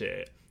say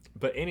shit.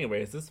 But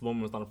anyways, this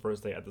woman was on the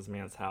first day at this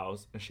man's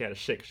house, and she had a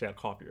shit 'cause she had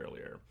coffee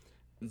earlier.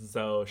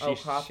 So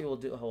coffee will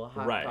do hot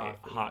coffee.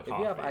 Hot coffee. If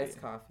you have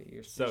iced coffee,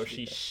 you're so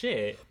she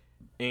shit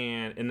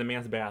and in the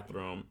man's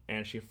bathroom,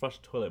 and she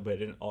flushed the toilet, but it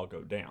didn't all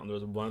go down. There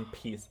was one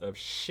piece of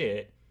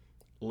shit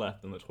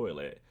left in the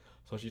toilet.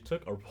 So she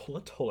took a roll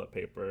of toilet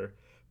paper,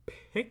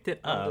 picked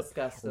it up,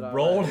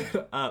 rolled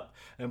it up,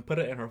 and put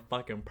it in her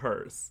fucking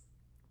purse.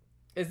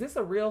 Is this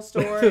a real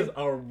story? This is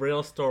a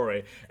real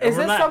story. Is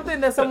this something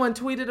that someone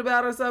tweeted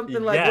about or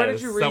something? Like, yes, where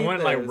did you read someone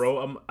this? like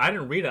wrote. I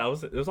didn't read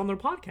it. It was on their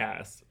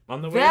podcast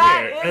on the way here.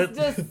 That is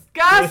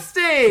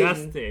disgusting.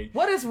 Disgusting.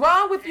 What is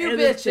wrong with you,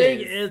 bitches? The thing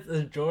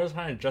is, George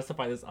trying to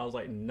justify this. I was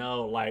like,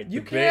 no, like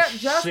you can't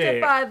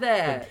justify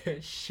that. The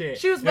bitch shit.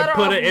 She was better.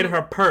 Put it in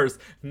her purse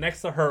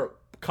next to her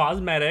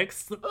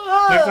cosmetics,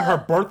 next to her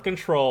birth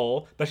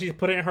control that she's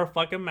put it in her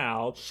fucking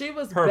mouth. She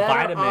was her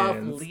better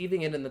vitamins, off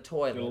leaving it in the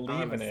toilet.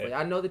 Honestly,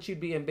 I know that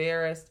you'd be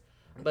embarrassed,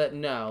 but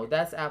no,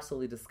 that's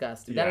absolutely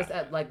disgusting. Yeah.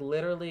 That is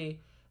literally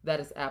that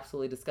is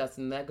absolutely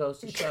disgusting. That goes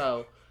to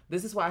show.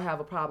 This is why I have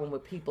a problem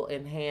with people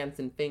in hands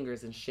and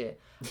fingers and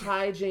shit.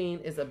 Hygiene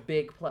is a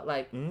big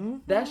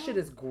that shit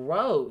is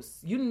gross.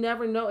 You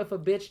never know if a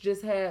bitch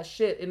just had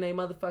shit in their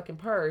motherfucking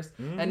purse,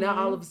 and now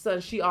all of a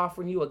sudden she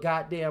offering you a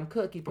goddamn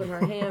cookie, putting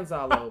her hands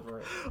all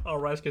over it. A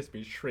Rice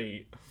Krispie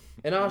treat.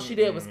 And all she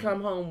did was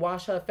come home,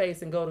 wash her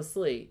face, and go to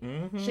sleep.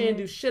 She didn't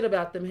do shit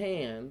about them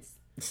hands.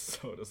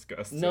 So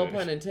disgusting. No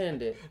pun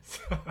intended.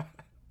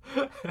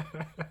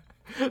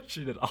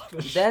 She did all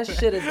the shit. That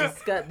shit is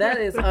disgusting.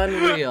 That is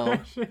unreal.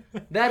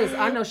 That is.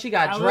 I know she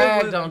got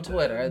dragged on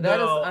Twitter. That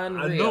is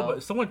unreal. I know,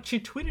 but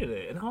she tweeted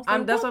it, and I was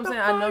like, that's what I'm saying.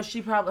 Fuck? I know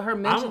she probably her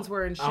mentions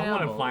were in shambles. I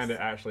want to find it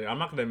actually. I'm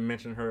not going to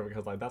mention her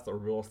because that's a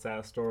real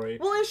sad story.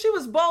 Well, if she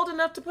was bold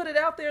enough to put it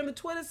out there in the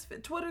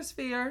Twitter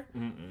sphere.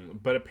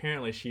 But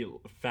apparently she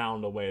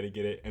found a way to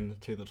get it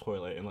into the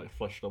toilet and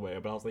flush it away.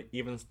 But I was like,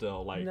 even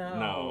still,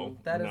 no,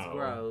 that is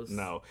gross.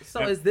 No.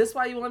 So is this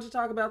why you wanted to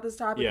talk about this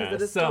topic? Yeah. Of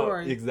this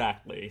story?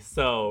 Exactly.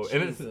 So,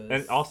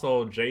 and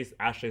also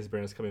Ashley's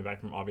brand is coming back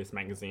from Obvious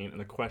Magazine, and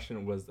the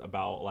question was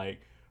about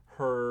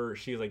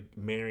she's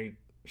married,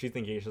 she's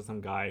engaged to some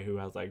guy who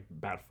has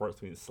bad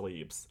farts when he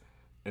sleeps,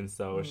 and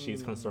so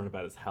she's concerned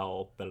about his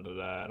health. And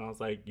I was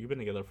like, you've been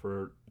together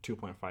for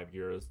 2.5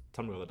 years.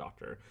 Tell me to go to the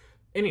doctor.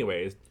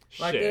 Anyways,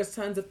 like shit. there's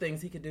tons of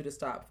things he could do to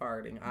stop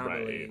farting. I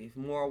believe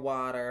more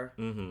water,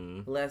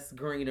 less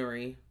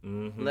greenery,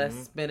 less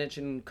spinach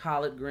and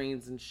collard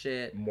greens and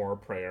shit. More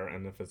prayer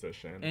and the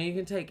physician. And you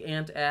can take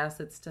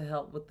antacids to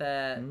help with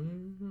that.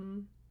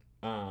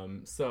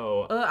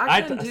 So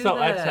I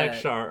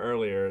texted Shar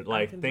earlier.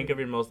 Like, think of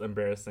your most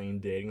embarrassing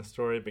dating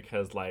story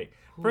because, like,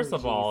 first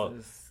of all,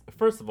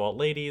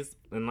 ladies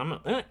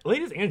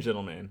and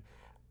gentlemen,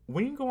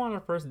 when you go on a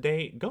first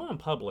date, go in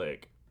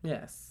public.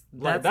 Yes,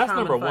 that's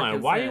number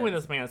one. Why are you in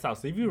this man's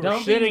house? If you were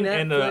shitting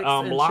in the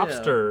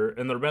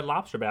in the Red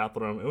Lobster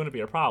bathroom, it wouldn't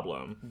be a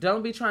problem.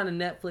 Don't be trying to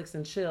Netflix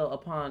and chill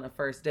upon a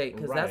first date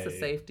because that's a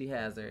safety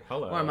hazard.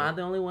 Hello. Or am I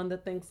the only one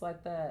that thinks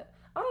like that?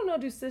 I don't know.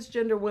 Do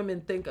cisgender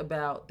women think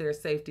about their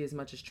safety as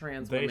much as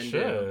trans women do? They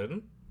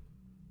should.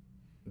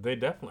 They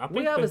definitely.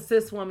 We have a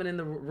cis woman in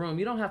the room.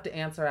 You don't have to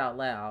answer out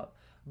loud.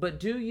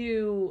 But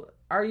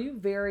are you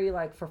very,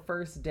 like, for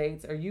first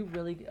dates, are you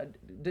really,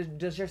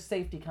 does your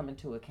safety come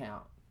into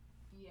account?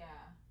 Yeah.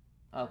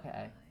 Okay.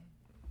 Definitely.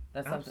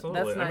 That's absolutely.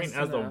 Something, that's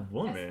nice as to a know.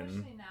 woman.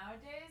 Especially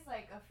nowadays,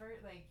 like,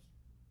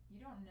 you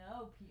don't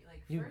know,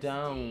 like, you first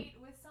don't. date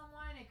with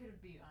someone, it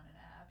could be on an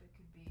app, it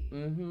could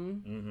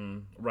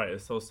be... Right,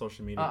 it's so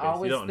social media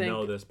based. You don't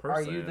know this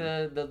person. Are you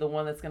the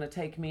one that's going to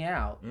take me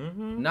out?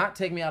 Not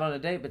take me out on a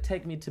date, but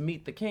take me to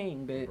meet the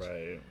king, bitch.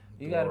 Right.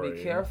 You got to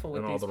be careful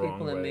with these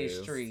people in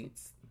these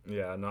streets.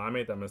 Yeah, no, I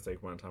made that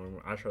mistake one time.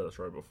 I shared the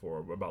story before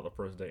about the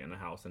first date in the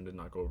house and did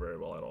not go very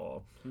well at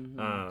all.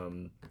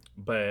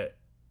 But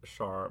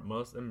Shar,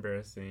 most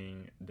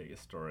embarrassing date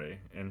story,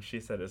 and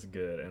she said it's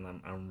good, and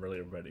I'm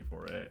really ready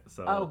for it.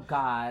 So, oh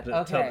God,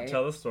 okay,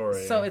 tell the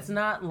story. So it's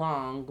not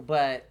long,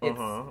 but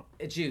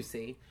it's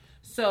juicy.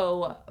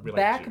 So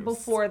back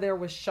before there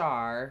was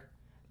Shar,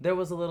 there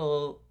was a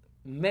little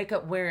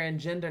makeup wearing,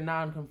 gender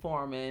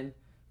non-conforming,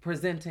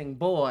 presenting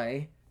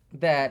boy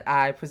that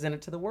I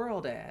presented to the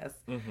world as.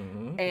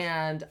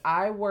 And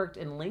I worked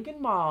in Lincoln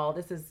Mall.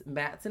 This is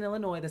Matson,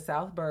 Illinois, the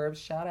South Burbs.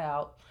 Shout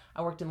out.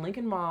 I worked in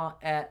Lincoln Mall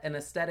at an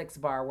aesthetics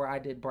bar where I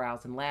did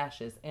brows and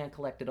lashes and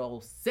collected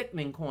old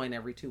sickening coin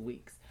every 2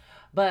 weeks.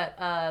 But,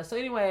 so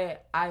anyway,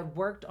 I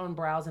worked on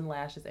brows and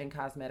lashes and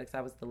cosmetics.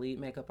 I was the lead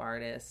makeup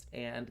artist.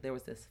 And there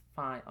was this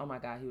fine, oh my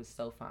God, he was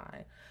so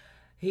fine.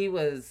 He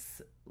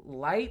was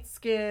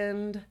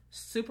light-skinned,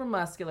 super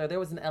muscular. There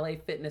was an LA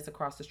Fitness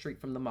across the street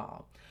from the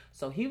mall.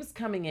 So he was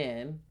coming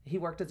in. He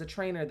worked as a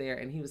trainer there,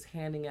 and he was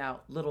handing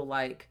out little,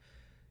 like,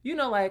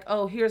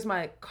 oh, here's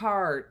my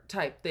card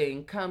type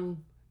thing.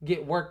 Come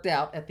get worked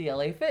out at the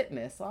LA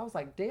Fitness. So I was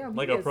like, damn,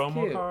 like a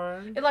promo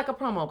card? Like a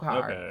promo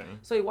card. Okay.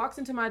 So he walks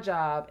into my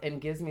job and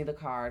gives me the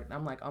card. And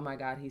I'm like, oh, my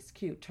God, he's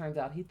cute. Turns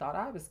out he thought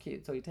I was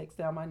cute. So he takes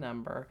down my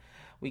number.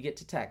 We get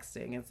to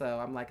texting. And so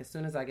I'm like, as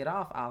soon as I get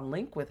off, I'll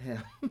link with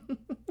him.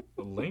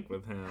 Link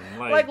with him?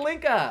 Like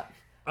link up.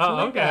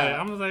 Oh, okay.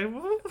 I was like,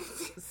 what?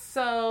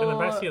 So in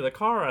the backseat of the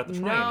car at the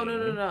train.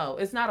 No.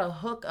 It's not a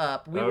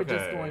hookup. We were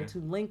just going to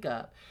link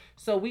up.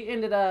 So we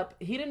ended up,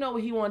 he didn't know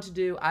what he wanted to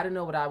do. I didn't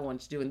know what I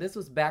wanted to do. And this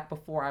was back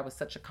before I was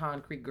such a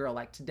concrete girl.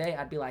 Like today,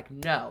 I'd be like,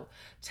 no,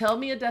 tell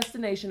me a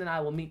destination and I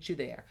will meet you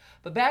there.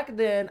 But back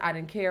then, I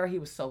didn't care. He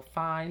was so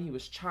fine. He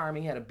was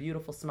charming. He had a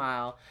beautiful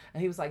smile.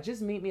 And he was like,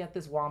 just meet me at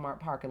this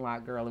Walmart parking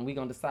lot, girl, and we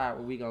going to decide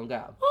where we going to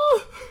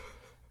go.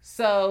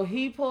 So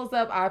he pulls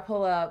up, I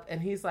pull up, and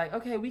he's like,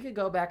 okay, we could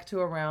go back to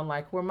around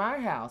like where my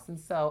house. And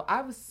so I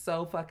was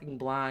so fucking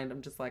blind.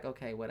 I'm just like,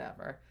 okay,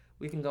 whatever.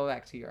 We can go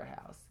back to your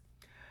house.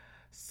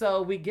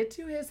 So we get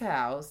to his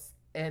house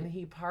and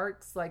he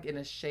parks like in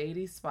a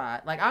shady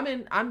spot. Like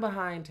I'm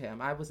behind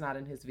him. I was not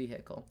in his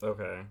vehicle.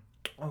 Okay.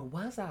 Or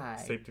was I?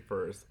 Safety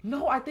first.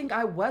 No, I think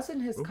I was in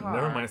his car.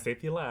 Never mind,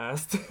 safety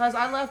last. Because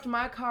I left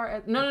my car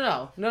at...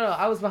 No.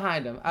 I was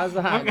behind him.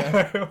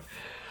 him.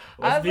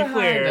 Let's be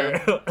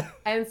clear.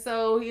 And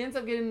so he ends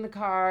up getting in the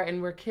car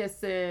and we're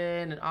kissing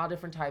and all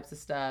different types of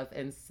stuff.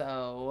 And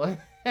so...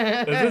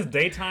 Is this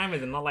daytime?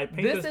 Is it not like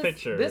paint this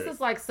picture? This is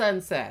like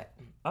sunset.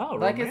 Oh,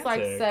 like romantic. It's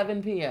like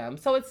 7 p.m.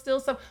 So it's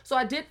still so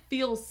I did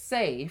feel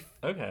safe.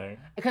 Okay.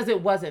 Because it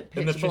wasn't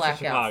pitch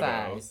black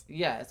outside. Yes.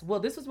 Yes. Well,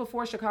 this was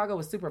before Chicago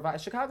was super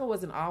violent. Chicago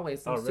wasn't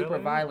always some super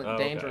really? violent,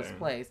 dangerous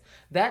place.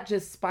 That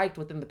just spiked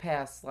within the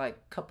past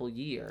couple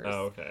years.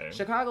 Oh, okay.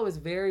 Chicago is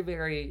very,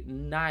 very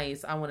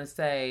nice. I want to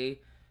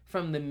say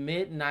from the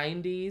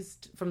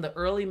mid-90s, from the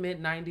early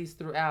mid-90s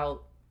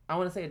throughout, I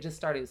want to say it just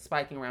started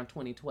spiking around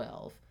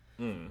 2012.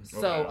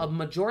 So a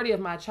majority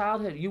of my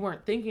childhood, you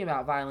weren't thinking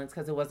about violence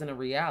because it wasn't a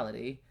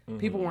reality.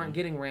 People weren't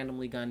getting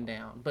randomly gunned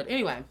down. But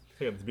anyway.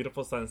 So you have this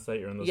beautiful sunset.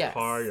 You're in this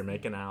car. You're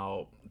making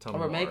out. Tell me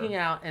more. We're making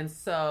out. And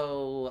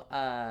so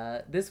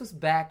this was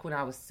back when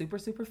I was super,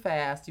 super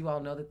fast. You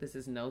all know that this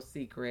is no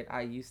secret.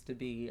 I used to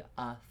be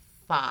a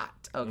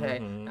thought. Okay?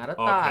 Not a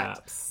all thought,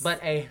 caps. but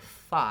a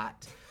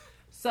thought.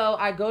 So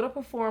I go to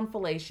perform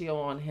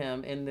fellatio on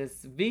him in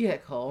this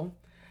vehicle.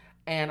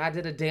 And I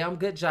did a damn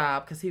good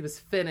job because he was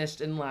finished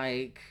in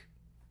like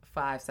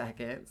 5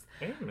 seconds.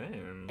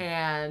 Amen.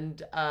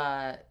 And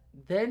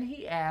then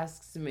he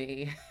asks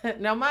me,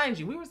 now mind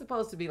you, we were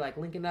supposed to be like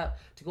linking up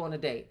to go on a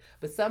date,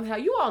 but somehow,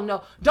 you all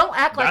know, don't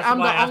act like I'm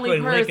the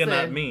only person. Linking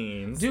up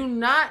means. Do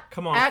not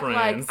act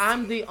friends. like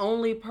I'm the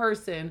only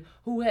person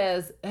who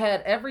has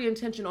had every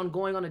intention on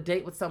going on a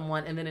date with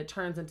someone and then it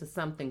turns into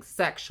something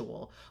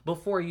sexual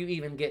before you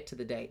even get to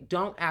the date.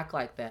 Don't act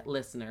like that,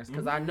 listeners,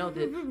 because I know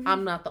that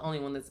I'm not the only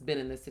one that's been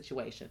in this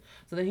situation.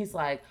 So then he's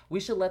like, we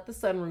should let the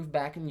sunroof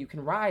back and you can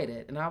ride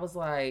it. And I was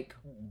like...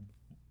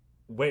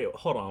 Wait,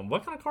 hold on.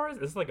 What kind of car is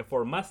this? Is like a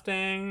Ford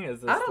Mustang? Is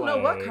this I don't know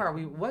what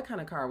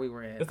kind of car we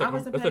were in. It's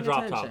a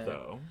drop top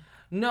though.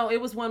 No, it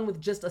was one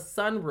with just a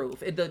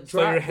sunroof.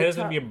 So your head's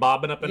gonna be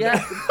bobbing up and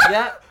down.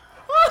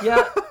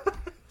 Yep.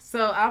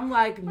 So I'm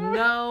like,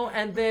 no,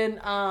 and then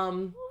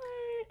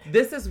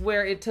this is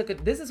where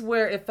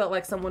it felt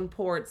like someone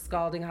poured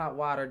scalding hot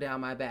water down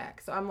my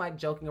back. So I'm like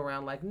joking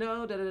around, like,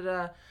 no, da da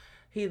da.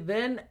 He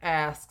then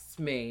asks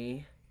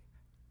me,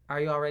 "Are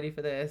you all ready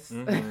for this?"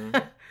 Mm-hmm.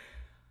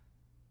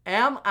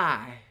 Am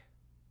I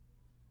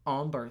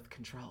on birth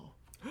control?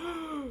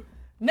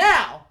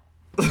 Now,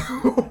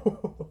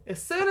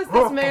 as soon as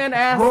this man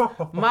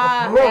asked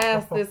my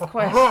ass this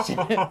question,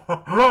 stop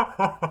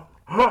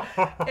laughing!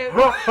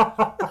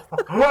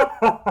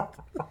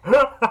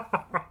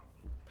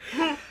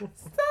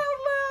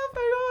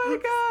 Oh my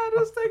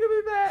God, it's taking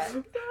me back.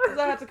 Because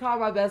I had to call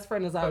my best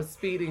friend as I was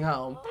speeding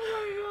home.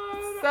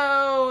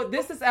 So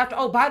this is after.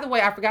 Oh, by the way,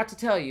 I forgot to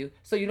tell you.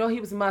 So you know he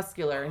was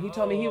muscular, and he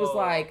told me he was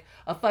like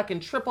a fucking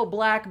triple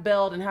black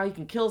belt, and how he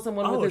can kill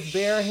someone with his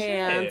bare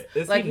hands.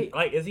 Is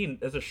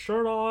his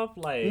shirt off?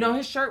 Like, no,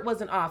 his shirt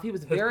wasn't off. He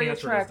was very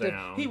attractive.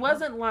 He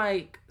wasn't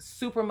like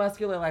super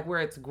muscular, like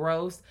where it's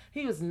gross.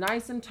 He was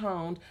nice and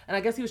toned, and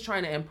I guess he was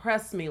trying to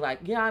impress me. Like,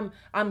 yeah,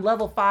 I'm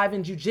level 5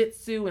 in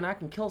jiu-jitsu, and I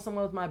can kill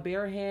someone with my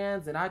bare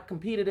hands, and I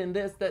competed in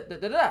this,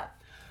 da.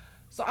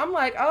 So I'm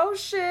like, oh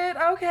shit,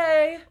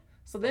 okay.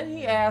 So then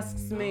he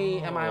asks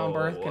me, am I on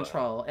birth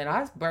control? And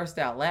I burst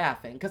out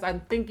laughing because I'm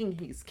thinking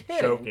he's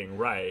kidding. Joking,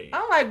 right.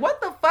 I'm like, what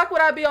the fuck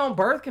would I be on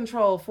birth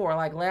control for?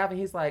 Like laughing.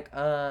 He's like,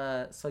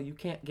 so you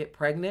can't get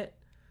pregnant?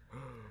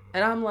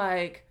 And I'm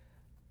like,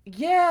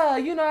 yeah, I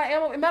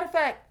am. Matter of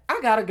fact, I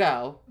gotta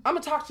go. I'm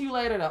gonna talk to you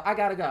later though. I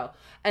gotta go.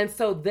 And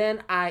so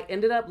then I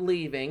ended up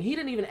leaving. He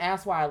didn't even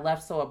ask why I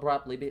left so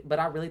abruptly, but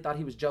I really thought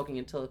he was joking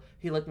until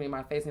he looked me in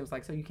my face and he was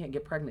like, so you can't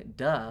get pregnant?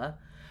 Duh.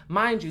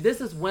 Mind you,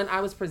 this is when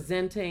I was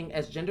presenting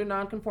as gender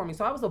nonconforming.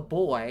 So I was a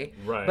boy,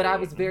 right, but I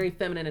was very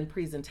feminine in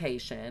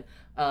presentation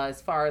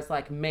as far as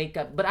like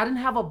makeup. But I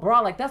didn't have a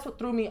bra. Like that's what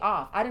threw me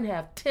off. I didn't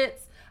have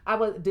tits.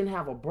 Didn't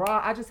have a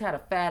bra. I just had a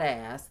fat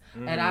ass.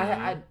 Mm-hmm. And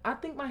I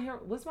think my hair,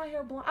 was my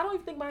hair blonde? I don't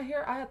even think my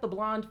hair, I had the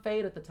blonde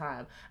fade at the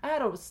time. I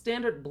had a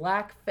standard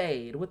black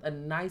fade with a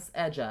nice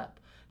edge up.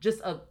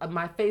 Just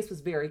my face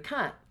was very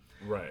cunt.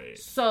 Right.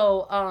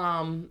 So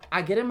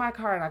I get in my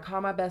car and I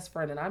call my best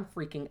friend and I'm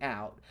freaking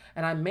out.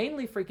 And I'm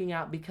mainly freaking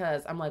out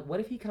because I'm like, what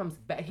if he comes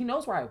back? He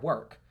knows where I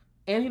work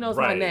and he knows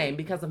my name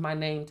because of my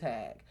name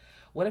tag.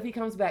 What if he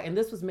comes back? And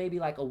this was maybe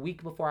like a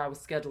week before I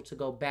was scheduled to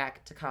go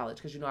back to college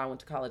because, I went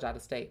to college out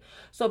of state.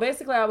 So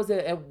basically I was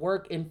at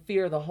work in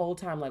fear the whole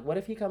time. Like, what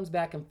if he comes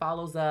back and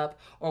follows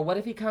up? Or what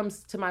if he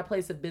comes to my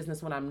place of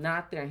business when I'm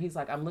not there? And he's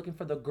like, I'm looking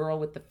for the girl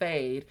with the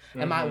fade.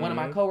 And one of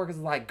my coworkers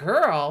is like,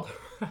 girl,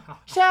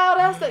 child,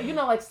 that's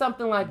like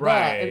something like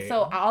that. And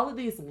so all of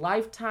these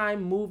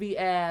Lifetime movie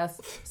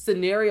ass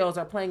scenarios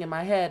are playing in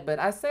my head. But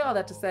I say all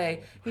that to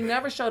say he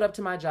never showed up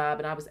to my job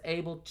and I was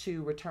able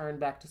to return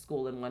back to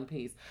school in one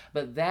piece.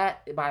 But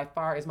that by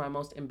far is my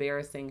most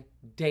embarrassing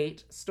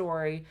date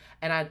story.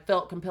 And I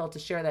felt compelled to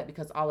share that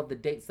because all of the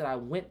dates that I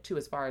went to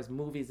as far as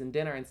movies and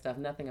dinner and stuff,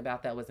 nothing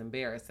about that was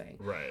embarrassing.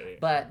 Right.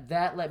 But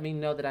that let me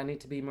know that I need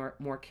to be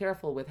more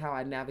careful with how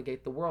I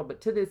navigate the world. But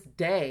to this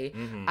day,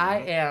 I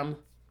am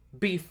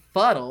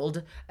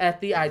befuddled at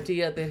the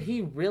idea that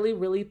he really,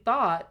 really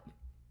thought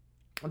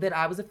that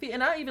I was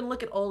and I even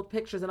look at old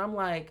pictures and I'm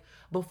like,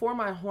 before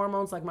my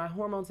hormones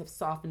have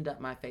softened up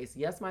my face.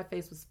 Yes, my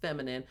face was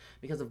feminine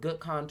because of good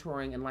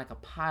contouring and like a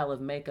pile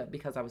of makeup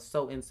because I was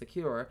so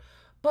insecure.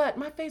 But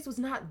my face was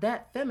not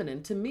that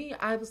feminine. To me,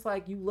 I was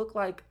like, you look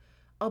like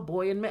a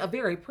boy a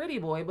very pretty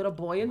boy, but a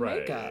boy in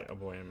makeup. A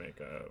boy in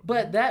makeup.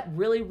 But that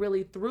really,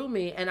 really threw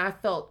me and I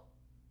felt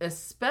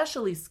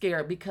especially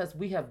scared because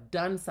we have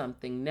done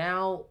something.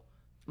 Now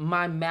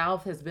my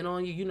mouth has been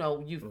on you,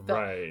 you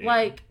felt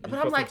like, but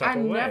I'm like,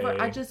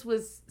 I just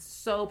was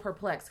so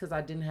perplexed because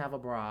I didn't have a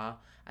bra.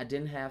 I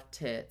didn't have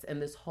tits.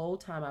 And this whole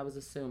time I was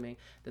assuming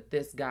that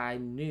this guy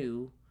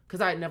knew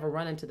because I had never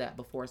run into that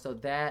before. So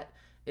that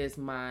is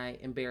my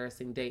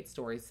embarrassing date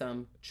story.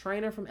 Some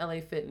trainer from LA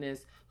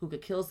Fitness who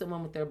could kill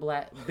someone with their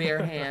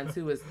bare hands,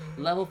 who was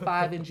level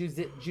 5 in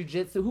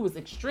jiu-jitsu, who was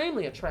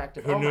extremely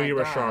attractive. Who knew you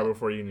were Char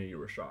before you knew you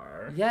were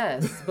Char.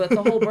 Yes, but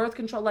the whole birth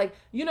control, like,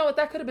 you know what,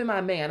 that could have been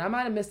my man. I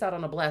might have missed out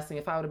on a blessing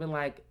if I would have been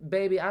like,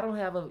 baby, I don't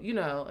have and he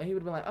would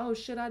have been like, oh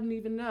shit, I didn't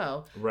even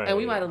know. Right. And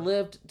we might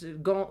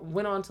have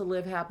went on to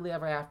live happily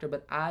ever after,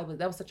 but that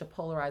was such a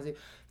polarizing.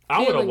 I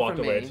would have walked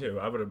away too.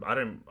 I would have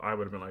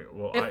been like,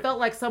 well, it felt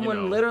like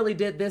someone literally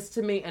did this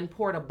to me and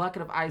poured a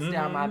bucket of ice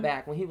down my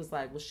back when he was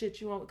like, well,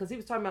 shit, you want, because he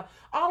was talking about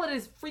all of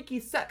these freaky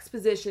sex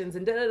positions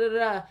and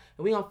and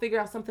we gonna figure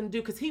out something to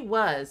do, because he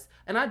was,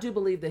 and I do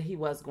believe that he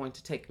was going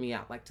to take me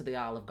out, like to the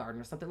Olive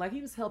Garden or something. Like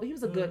he was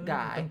a good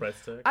guy.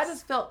 I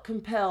just felt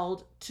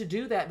compelled to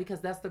do that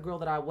because that's the girl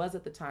that I was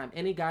at the time.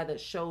 Any guy that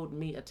showed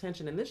me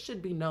attention, and this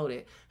should be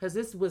noted because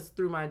this was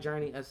through my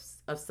journey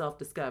of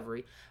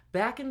self-discovery.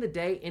 Back in the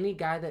day, any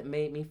guy that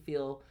made me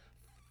feel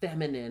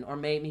feminine or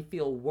made me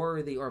feel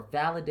worthy or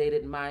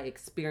validated my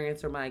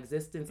experience or my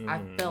existence,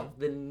 I felt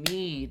the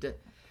need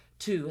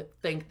to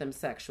thank them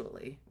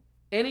sexually.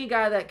 Any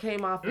guy that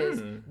came off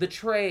as the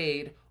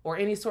trade or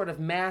any sort of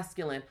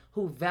masculine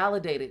who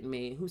validated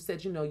me, who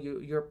said,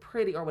 you're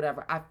pretty or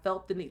whatever, I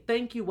felt the need.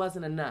 Thank you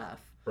wasn't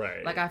enough.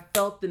 Right. Like I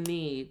felt the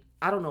need.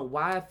 I don't know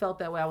why I felt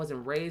that way. I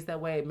wasn't raised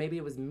that way. Maybe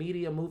it was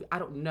media, movie. I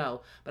don't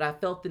know. But I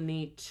felt the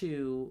need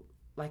to,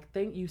 like,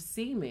 you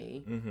see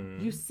me.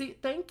 You see,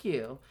 thank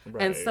you.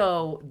 Right. And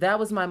so that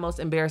was my most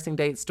embarrassing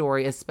date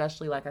story,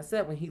 especially, like I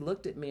said, when he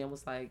looked at me and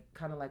was like,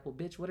 kind of like, well,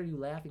 bitch, what are you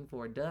laughing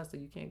for? Duh, so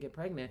you can't get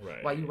pregnant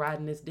while you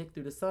riding this dick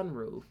through the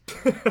sunroof.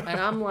 And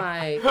I'm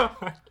like,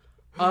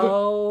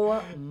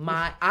 oh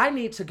my, I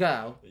need to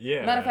go.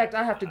 Yeah. Matter of fact,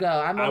 I have to go.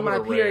 I'm on my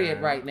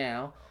period right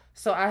now.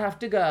 So I have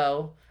to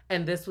go.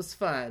 And this was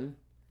fun.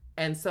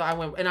 And so I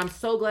went, and I'm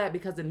so glad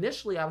because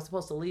initially I was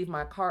supposed to leave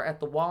my car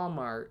at the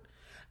Walmart.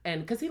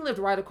 And because he lived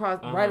right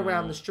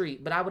around the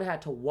street, but I would have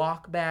had to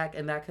walk back,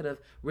 and that could have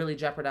really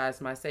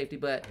jeopardized my safety.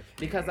 But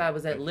because I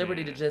was at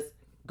liberty to just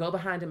go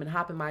behind him and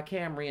hop in my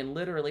Camry and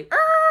literally,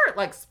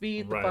 like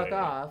speed the fuck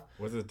off.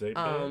 Was his date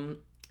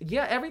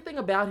yeah, everything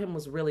about him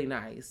was really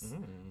nice.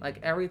 Like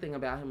everything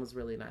about him was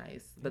really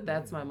nice. But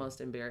that's my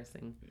most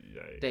embarrassing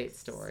date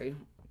story.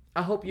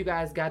 I hope you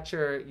guys got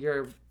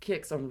your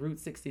kicks on Route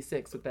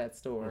 66 with that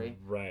story.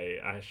 Right,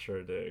 I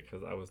sure did,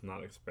 because I was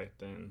not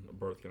expecting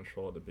birth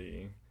control to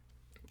be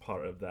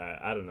part of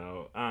that. I don't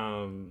know.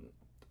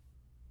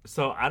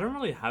 So I don't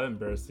really have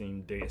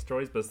embarrassing date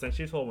stories, but since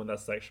you told one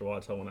that's sexual,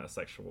 I'll tell one that's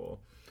sexual.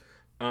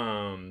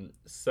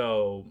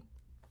 So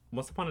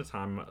once upon a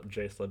time,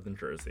 Jace lived in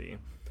Jersey,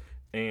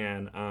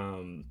 and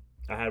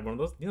I had one of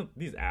those,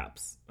 these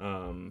apps.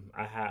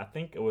 I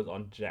think it was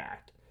on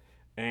Jack'd.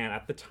 And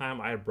at the time,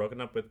 I had broken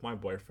up with my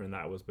boyfriend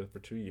that I was with for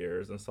 2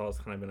 years, and so I was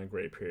kind of in a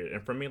great period.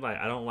 And for me,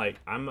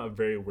 I'm a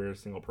very weird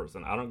single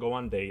person. I don't go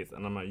on dates,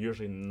 and I'm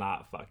usually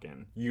not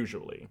fucking,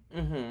 usually.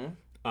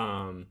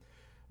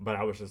 But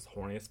I was just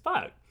horny as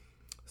fuck.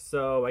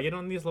 So I get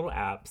on these little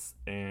apps,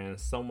 and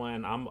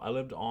I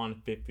lived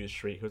on 50th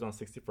Street. He was on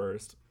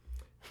 61st.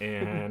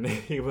 And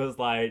he was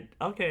like,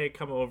 okay,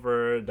 come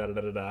over,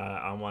 da-da-da-da-da.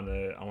 I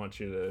want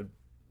you to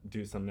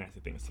do some nasty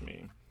things to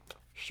me.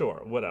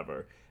 Sure,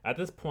 whatever. At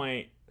this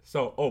point,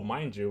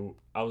 mind you,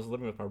 I was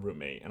living with my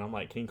roommate, and I'm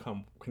like, can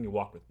you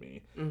walk with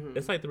me?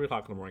 It's like 3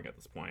 o'clock in the morning at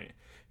this point.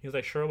 He was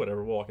like, sure,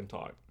 whatever, we'll walk and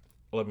talk.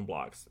 11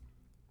 blocks.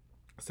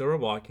 So we're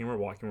walking.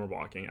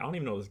 I don't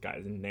even know this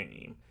guy's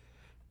name.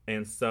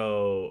 And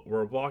so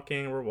we're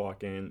walking,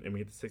 and we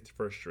get to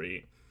 61st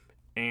Street,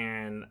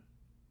 and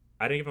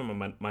I didn't give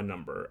him my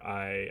number.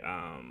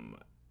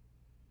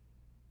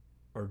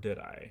 Or did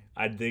I?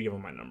 I did give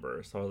him my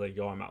number. So I was like,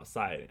 yo, I'm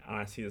outside. And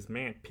I see this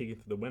man peeking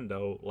through the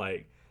window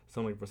like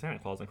someone for Santa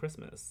Claus on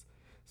Christmas.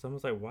 So I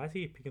was like, why is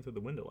he peeking through the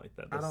window like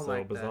that? That's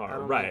so bizarre. I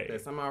don't like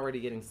this. I'm already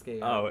getting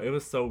scared. Oh, it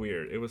was so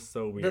weird.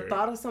 The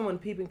thought of someone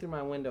peeping through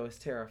my window is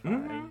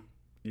terrifying.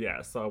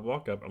 Yeah, so I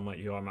walk up. I'm like,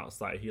 yo, I'm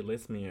outside. He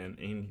lets me in.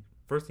 And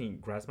first he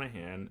grabs my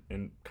hand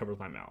and covers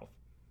my mouth.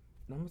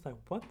 And I was like,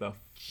 what the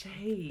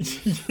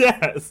Jeez.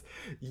 Yes.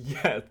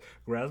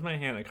 Grabs my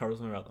hand and covers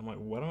my mouth. I'm like,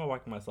 what am I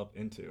walking myself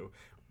into?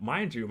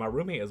 Mind you, my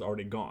roommate is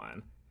already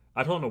gone.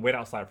 I told him to wait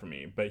outside for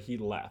me, but he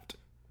left.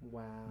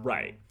 Wow.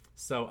 Right.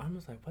 So I'm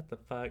just like, what the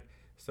fuck?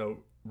 So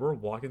we're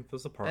walking through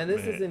this apartment.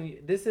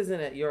 And this isn't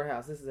at your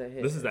house. This is at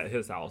his. This is at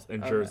his house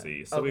in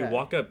Jersey. So we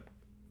walk up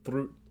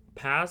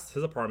past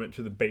his apartment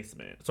to the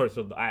basement. Sorry,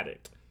 to the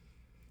attic.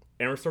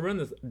 And so we're in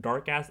this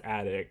dark ass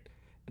attic.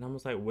 And I'm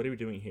just like, what are we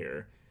doing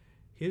here?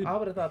 I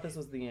would have thought this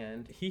was the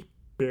end. He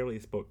barely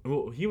spoke.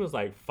 Well, he was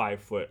like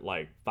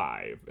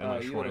 5'5"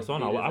 and short. So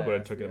I would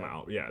have took him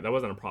out. Yeah, that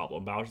wasn't a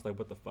problem. But I was just like,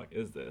 what the fuck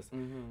is this?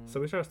 So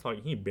we started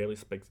talking. He barely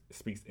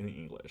speaks any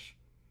English.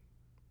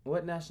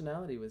 What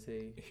nationality was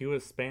he? He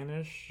was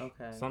Spanish.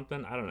 Okay.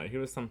 Something. I don't know. He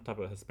was some type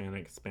of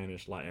Hispanic,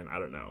 Spanish, Latin. I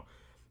don't know.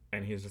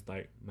 And he's just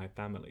like, my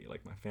family.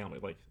 Like,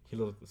 he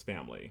lives with his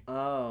family.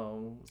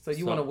 Oh. So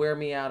you want to wear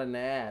me out in the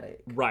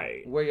attic.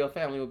 Right. Where your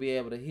family will be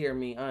able to hear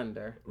me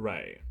under.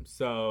 Right.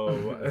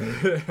 So,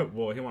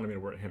 well, he wanted me to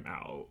wear him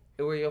out.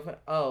 Where your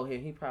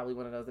he probably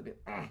one of those that be...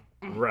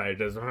 Right.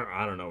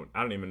 I don't know.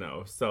 I don't even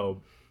know.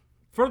 So,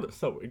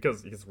 it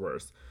gets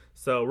worse.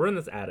 So, we're in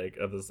this attic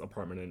of this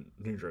apartment in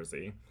New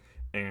Jersey.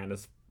 And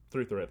it's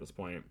 3:30 at this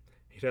point.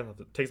 He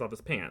takes off his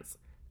pants.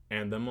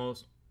 And the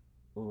most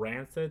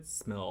rancid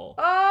smell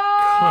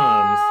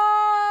comes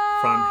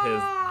from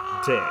his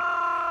dick.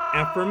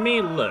 And for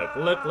me, look,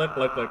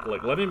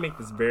 let me make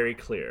this very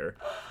clear.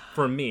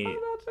 For me,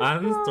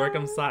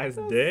 uncircumcised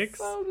dicks.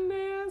 So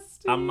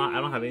nasty. I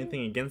don't have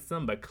anything against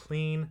them, but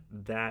clean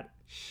that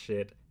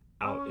shit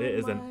out. It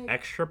is an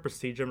extra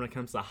procedure when it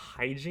comes to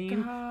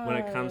hygiene, when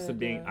it comes to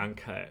being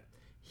uncut.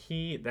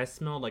 That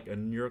smelled like a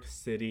New York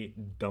City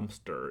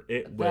dumpster.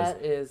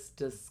 That is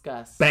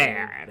disgusting.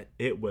 Bad.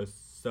 It was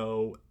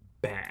so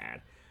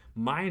bad.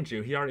 Mind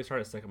you, he already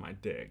started sucking my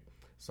dick.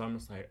 So I'm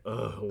just like,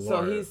 ugh, Lord.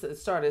 So he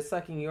started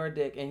sucking your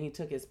dick and he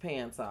took his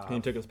pants off.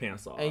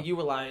 And you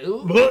were like,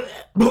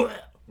 ooh.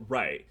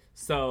 Right.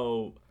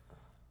 So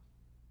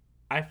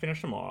I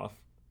finished him off.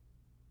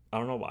 I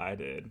don't know why I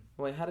did.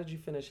 Wait, how did you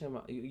finish him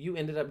off? You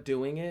ended up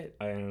doing it?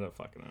 I ended up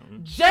fucking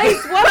him.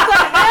 Jace, what the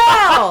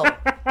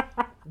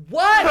hell?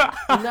 What?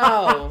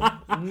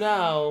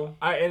 No.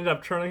 I ended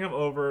up turning him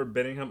over,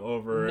 bending him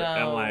over,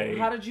 and like.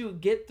 How did you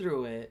get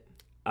through it?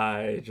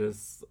 I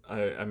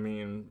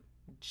mean.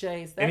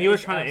 Jace, and he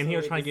was trying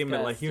to give me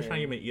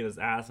to eat his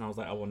ass, and I was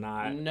like, I will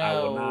not.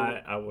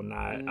 I will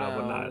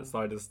not. So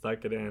I just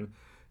stuck it in,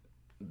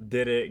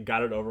 did it,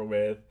 got it over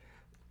with,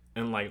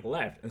 and like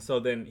left. And so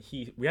then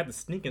we had to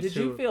sneak into. Did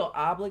you feel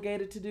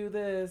obligated to do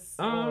this?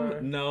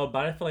 No,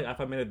 but I feel like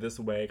if I made it this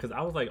way, because I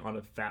was like on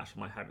a fast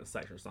from like having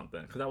sex or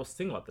something, because I was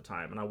single at the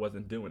time and I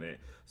wasn't doing it.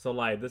 So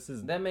like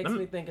that makes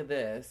me think of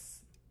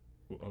this.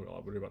 Oh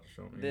God, what are you about to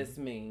show me? This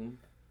meme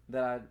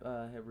that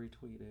I have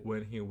retweeted.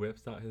 When he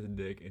whips out his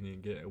dick and you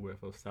get a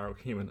whiff of sour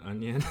cream and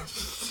onion.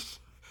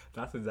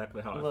 That's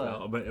exactly how I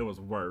felt, but it was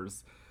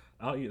worse.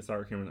 I'll eat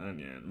sour cream and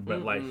onion,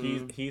 but like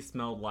he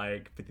smelled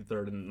like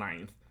 53rd and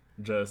 9th.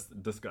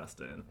 Just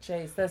disgusting.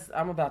 Chase,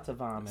 I'm about to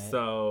vomit.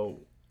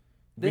 So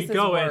we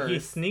go in, he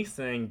sneaks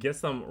in,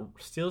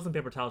 steals some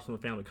paper towels from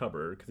the family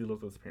cupboard because he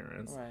lives with his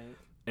parents. Right.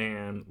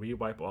 And we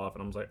wipe off,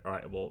 and I'm like, all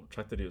right, well,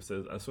 check the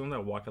deuces. As soon as I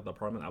walk out the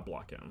apartment, I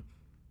block him.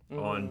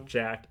 On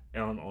Jack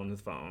and on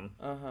his phone.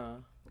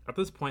 At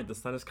this point, the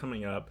sun is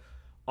coming up.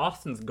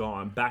 Austin's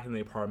gone, back in the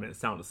apartment,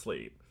 sound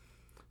asleep.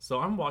 So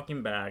I'm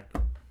walking back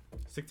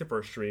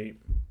 61st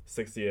Street,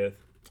 60th,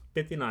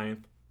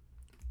 59th,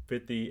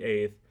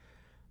 58th.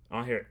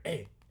 I hear,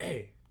 hey.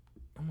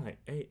 I'm like,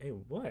 hey,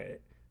 what?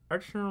 I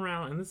turn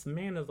around, and this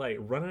man is like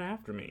running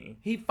after me.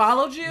 He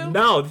followed you?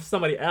 No, this is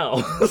somebody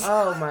else.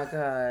 Oh my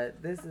God.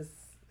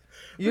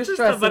 You're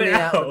stressing me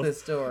out with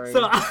this story.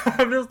 So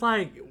I'm just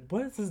like,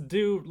 what is this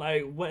dude?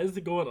 Like, what is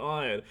going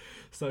on?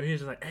 So he's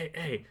just like,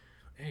 hey,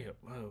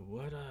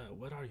 what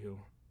are you?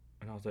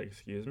 And I was like,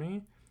 excuse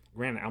me?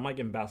 Granted, I'm like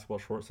in basketball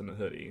shorts and a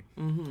hoodie.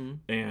 Mm-hmm.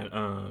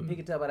 And you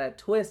can tell by that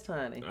twist,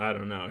 honey. I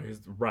don't know.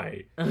 He's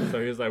right.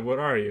 So he's like, what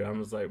are you? I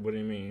was like, what do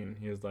you mean?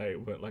 He was like,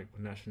 what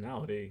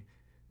nationality?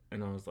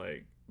 And I was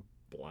like,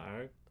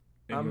 black.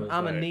 And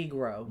I'm a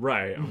Negro.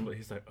 Right.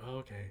 He's like, oh,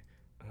 okay.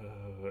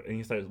 And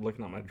he started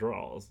looking at my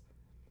drawers.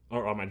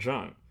 Or on my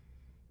junk,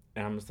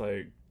 and I'm just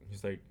like,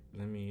 he's like,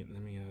 let me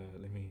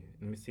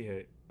see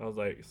it. I was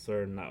like,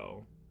 sir,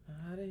 no.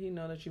 How did he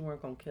know that you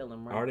weren't gonna kill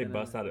him? Right. I already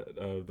bust out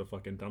of the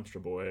fucking dumpster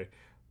boy,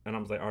 and I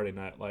was like, already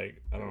not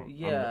like I don't.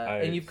 Yeah,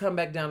 and you've come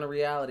back down to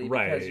reality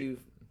because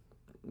you've.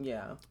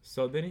 Yeah.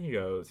 So then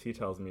he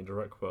tells me,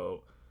 direct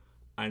quote,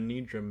 I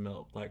need your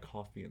milk like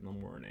coffee in the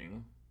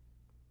morning.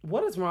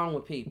 What is wrong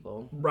with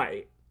people?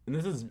 Right, and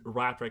this is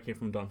right after I came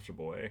from dumpster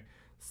boy.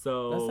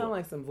 So that sounds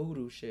like some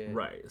voodoo shit.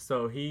 Right.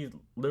 So he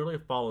literally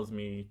follows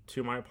me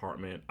to my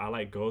apartment. I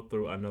like go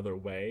through another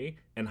way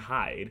and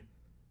hide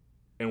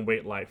and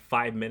wait like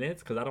 5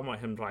 minutes because I don't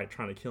want him like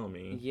trying to kill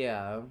me.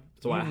 Yeah.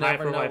 So I hide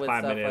for like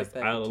 5 minutes.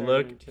 I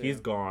look, he's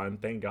gone.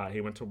 Thank God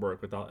he went to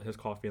work without his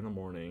coffee in the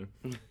morning.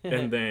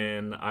 And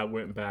then I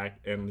went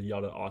back and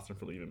yelled at Austin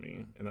for leaving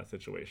me in that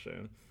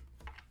situation.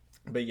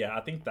 But yeah,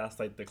 I think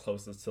that's like the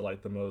closest to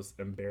like the most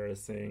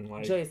embarrassing.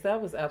 Like, Jace,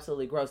 that was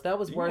absolutely gross. That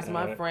was worse.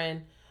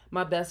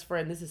 My best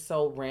friend, this is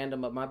so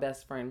random, but my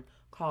best friend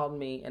called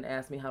me and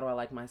asked me how do I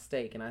like my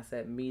steak, and I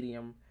said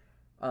medium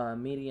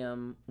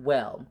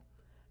well.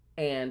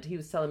 And he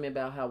was telling me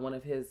about how one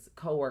of his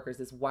coworkers,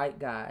 this white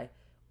guy,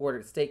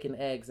 ordered steak and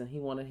eggs, and he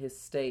wanted his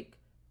steak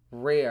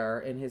rare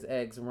and his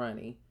eggs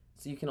runny.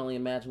 So you can only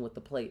imagine what the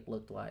plate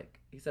looked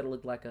like. He said it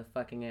looked like a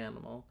fucking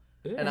animal.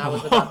 Ew. And I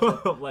was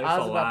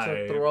about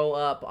to throw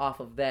up off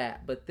of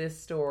that. But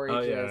this story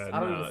I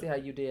don't even see how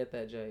you did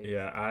that, Jay.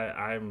 Yeah,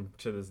 I'm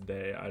to this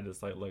day, I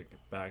just like look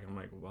back and I'm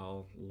like,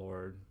 well,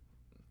 Lord,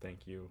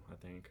 thank you, I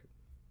think,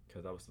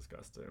 because that was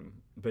disgusting.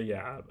 But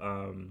yeah,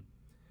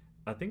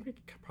 I think we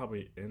could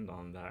probably end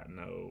on that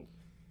note.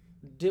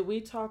 Didn't we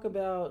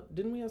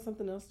have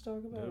something else to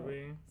talk about? Did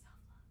we?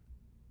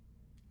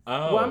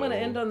 Oh. Well, I'm going to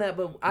end on that,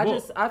 but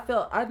I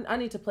felt I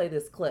need to play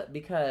this clip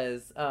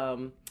because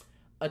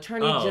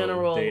Attorney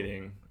General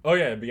dating. Oh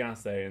yeah,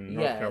 Beyonce in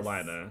North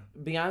Carolina.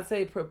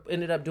 Beyonce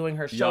ended up doing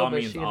her show,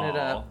 but she ended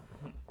up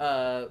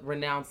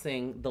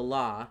renouncing the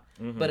law.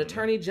 Mm-hmm. But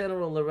Attorney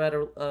General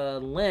Loretta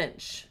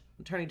Lynch,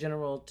 Attorney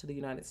General to the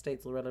United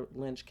States, Loretta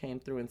Lynch came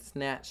through and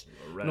snatched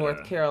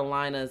North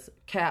Carolina's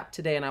cap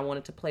today, and I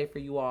wanted to play for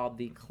you all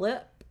the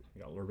clip.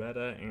 You got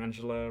Loretta,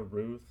 Angela,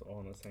 Ruth all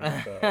on the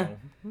same show.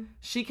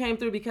 She came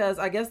through because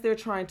I guess they're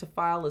trying to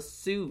file a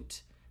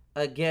suit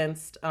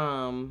against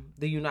the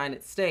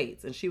United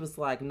States. And she was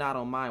like, not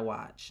on my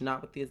watch.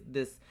 Not with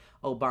this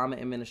Obama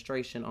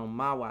administration on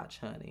my watch,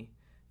 honey.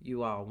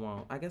 You all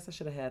won't. I guess I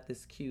should have had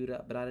this queued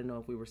up, but I didn't know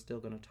if we were still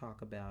going to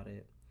talk about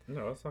it.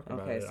 No, let's talk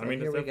about it. So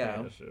here we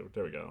go.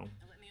 There we go.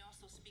 Let me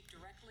also speak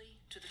directly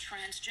to the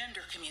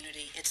transgender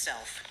community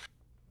itself.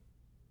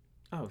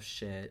 Oh,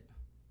 shit.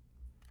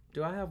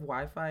 Do I have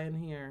Wi-Fi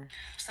in here?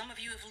 Some of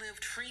you have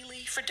lived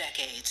freely for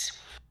decades,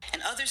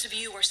 and others of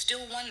you are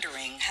still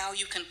wondering how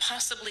you can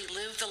possibly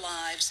live the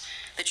lives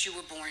that you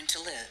were born to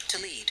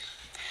lead.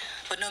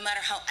 But no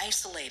matter how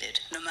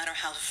isolated, no matter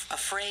how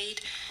afraid,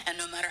 and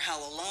no matter how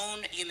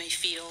alone you may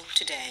feel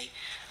today,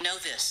 know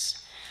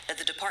this, that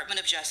the Department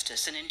of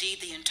Justice, and indeed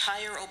the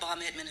entire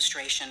Obama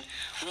administration,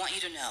 want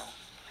you to know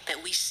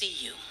that we see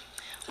you,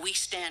 we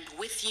stand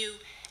with you,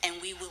 and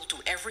we will do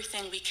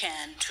everything we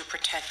can to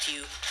protect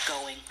you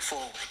going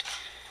forward.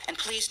 And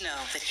please know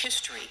that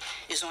history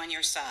is on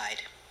your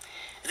side.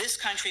 This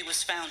country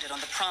was founded on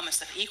the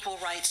promise of equal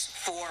rights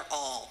for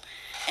all,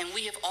 and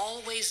we have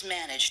always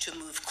managed to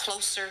move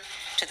closer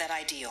to that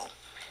ideal,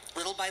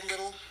 little by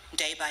little,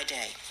 day by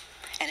day.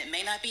 And it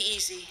may not be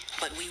easy,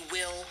 but we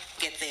will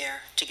get there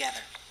together.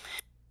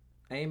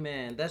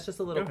 Amen. That's just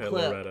a little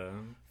clip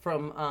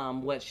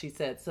from what she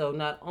said. So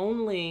not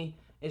only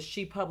is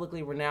she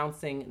publicly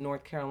renouncing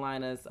North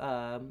Carolina's,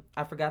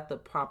 I forgot the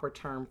proper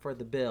term for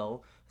the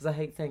bill, because I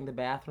hate saying the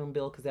bathroom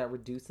bill because that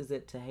reduces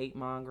it to hate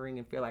mongering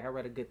and feel like I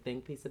read a good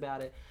think piece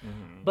about it.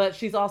 Mm-hmm. But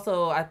she's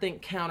also, I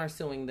think,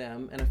 countersuing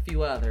them and a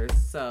few others.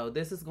 So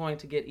this is going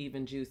to get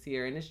even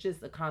juicier. And it's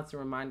just a constant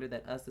reminder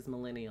that us as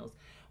millennials,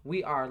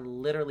 we are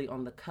literally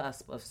on the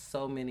cusp of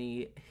so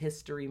many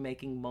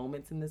history-making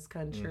moments in this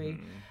country.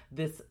 Mm-hmm.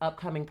 This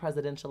upcoming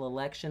presidential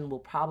election will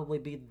probably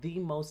be the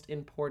most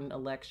important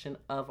election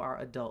of our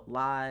adult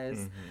lives.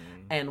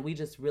 Mm-hmm. And we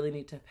just really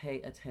need to pay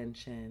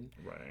attention.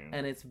 Right.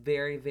 And it's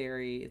very,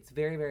 very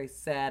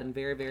sad and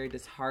very, very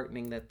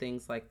disheartening that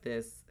things like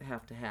this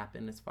have to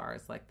happen as far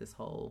as like this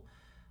whole...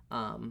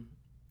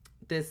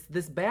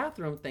 This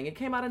bathroom thing, it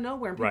came out of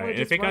nowhere. And right, and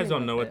if you guys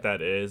don't know what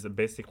that is,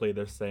 basically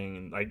they're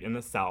saying, like in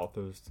the South,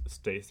 those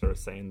states are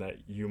saying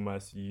that you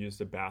must use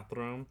the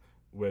bathroom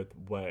with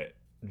what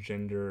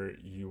gender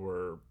you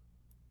were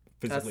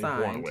physically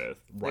born with.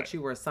 Right. That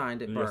you were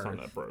assigned at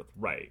birth.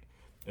 Right.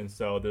 And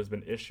so there's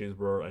been issues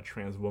where a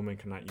trans woman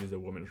cannot use a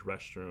woman's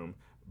restroom,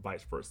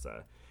 vice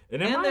versa.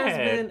 And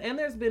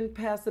there's been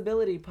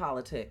passability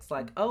politics.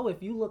 Like, oh,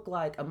 if you look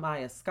like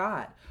Amaya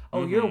Scott,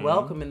 you're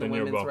welcome in the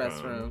women's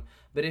restroom.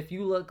 But if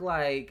you look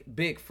like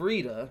Big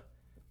Frida,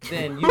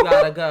 then you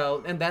gotta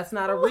go. And that's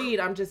not a read.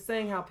 I'm just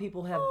saying how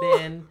people have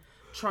been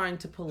trying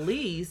to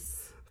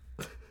police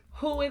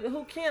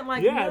who can't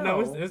like. Yeah, no,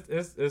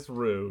 it's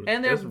rude.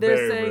 And they're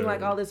saying rude.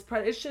 Like all this.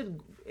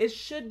 It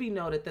should be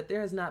noted that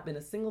there has not been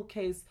a single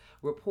case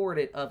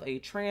reported of a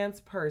trans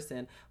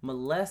person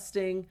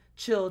molesting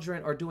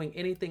children or doing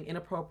anything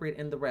inappropriate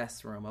in the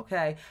restroom,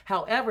 okay?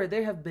 However,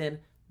 there have been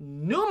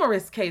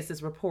numerous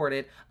cases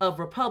reported of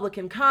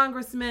Republican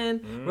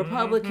congressmen,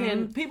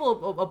 Republican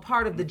people, a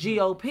part of the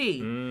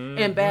GOP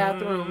in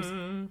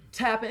bathrooms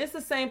tapping. It's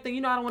the same thing.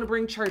 You know, I don't want to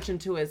bring church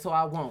into it, so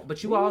I won't.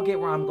 But you all get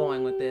where I'm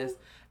going with this.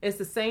 It's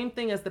the same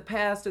thing as the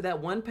pastor, that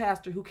one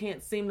pastor who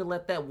can't seem to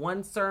let that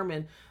one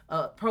sermon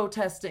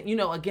protesting,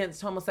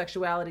 against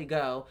homosexuality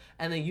go.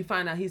 And then you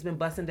find out he's been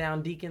busting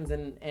down deacons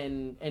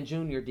and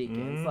junior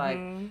deacons. Like,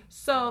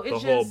 so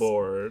it's the whole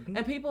board.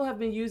 And people have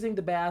been using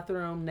the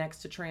bathroom next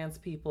to trans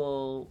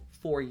people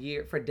for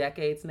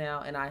decades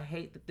now. And I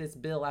hate that this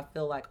bill, I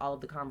feel like all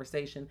of the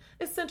conversation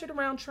is centered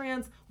around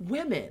trans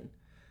women.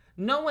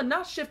 No one,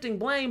 not shifting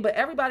blame, but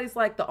everybody's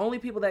like, the only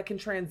people that can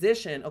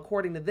transition,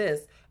 according to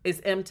this,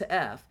 is M to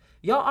F.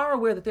 Y'all are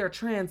aware that there are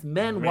trans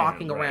men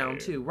walking around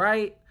too,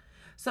 right?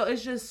 So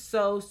it's just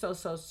so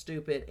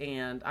stupid,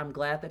 and I'm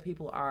glad that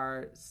people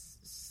are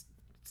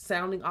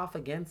sounding off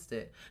against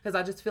it, because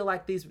I just feel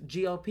like these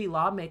GOP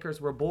lawmakers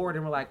were bored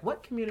and were like,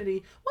 what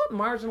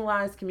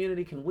marginalized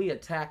community can we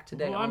attack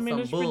today on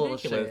some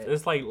bullshit? Ridiculous.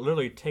 It's like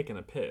literally taking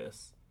a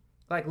piss.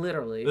 Like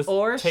literally.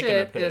 Or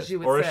shit, as you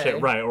would say.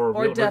 Shit, right. Or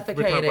defecating.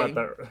 We're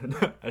talking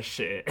about a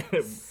shit.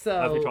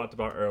 So, as we talked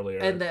about earlier.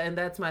 And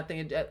that's my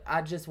thing.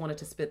 I just wanted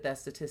to spit that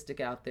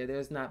statistic out there.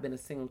 There's not been a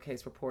single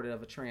case reported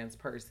of a trans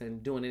person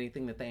doing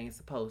anything that they ain't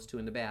supposed to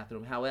in the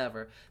bathroom.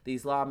 However,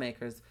 these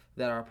lawmakers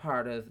that are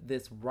part of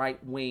this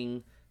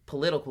right-wing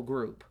political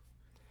group.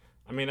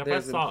 I mean, if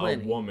I saw a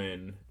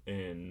woman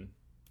in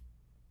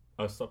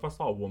the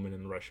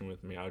restroom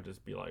with me, I would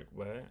just be like,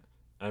 what?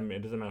 I mean,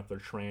 it doesn't matter if they're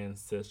trans,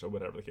 cis, or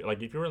whatever.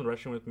 Like, if you were in the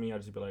restroom with me, I'd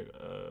just be like,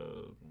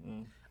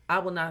 I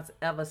will not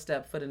ever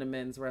step foot in a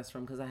men's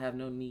restroom because I have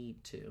no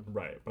need to.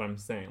 Right, but I'm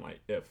saying, like,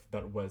 if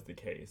that was the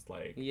case,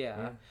 like...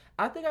 Yeah.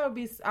 I think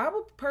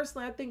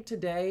I think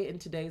today, in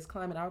today's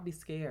climate, I would be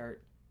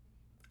scared.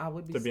 I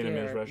would be scared. To be in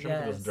a men's restroom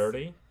because it's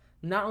dirty?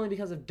 Not only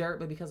because of dirt,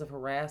 but because of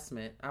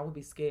harassment. I would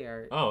be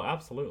scared. Oh,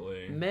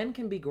 absolutely. Men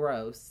can be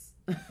gross.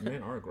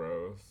 Men are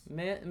gross.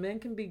 Men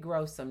can be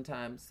gross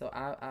sometimes, so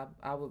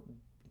I would...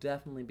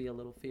 definitely be a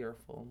little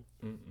fearful.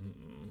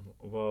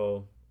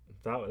 Well,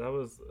 that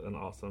was an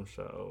awesome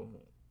show.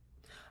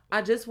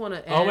 I just want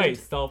to end. Oh wait,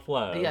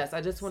 self-love. Yes, I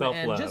just want to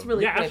end just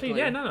really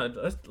quickly. Actually,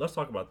 no. Let's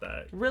talk about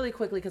that really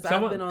quickly because I've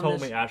been on. Someone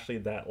told me actually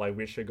that like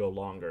we should go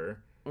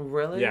longer.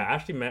 Really? Yeah, I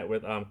actually met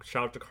with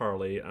shout out to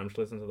Carly.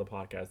 She listens to the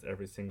podcast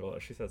every single.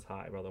 She says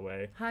hi, by the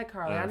way. Hi,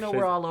 Carly. I know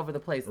we're all over the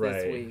place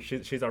this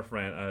week. She's our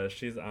friend.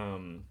 She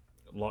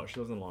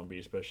lives in Long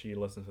Beach, but she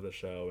listens to the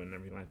show and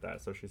everything like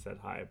that. So she said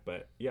hi.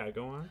 But yeah,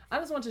 go on. I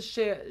just want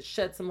to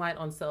shed some light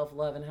on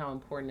self-love and how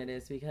important it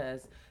is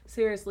because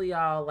seriously,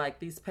 y'all, like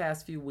these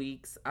past few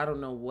weeks, I don't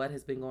know what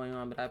has been going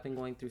on, but I've been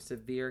going through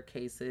severe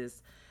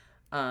cases.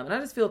 And I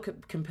just feel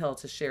compelled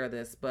to share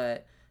this,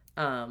 but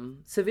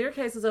severe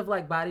cases of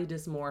like body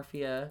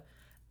dysmorphia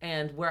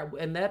and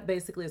that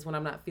basically is when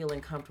I'm not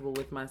feeling comfortable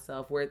with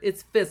myself, where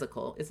it's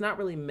physical. It's not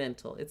really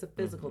mental. It's a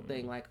physical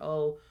thing. Like,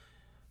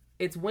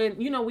 it's when,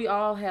 we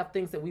all have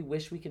things that we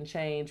wish we can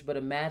change, but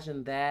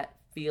imagine that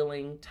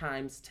feeling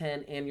times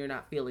 10 and you're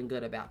not feeling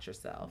good about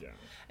yourself. Yeah.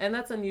 And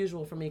that's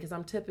unusual for me because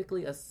I'm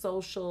typically a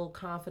social,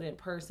 confident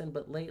person,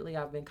 but lately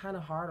I've been kind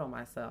of hard on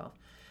myself.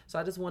 So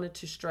I just wanted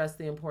to stress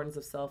the importance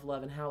of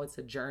self-love and how it's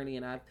a journey.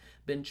 And I've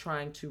been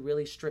trying to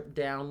really strip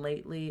down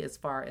lately as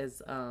far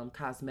as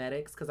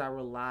cosmetics because I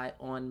rely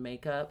on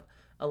makeup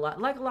a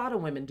lot, like a lot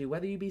of women do,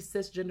 whether you be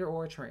cisgender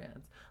or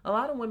trans. A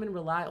lot of women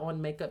rely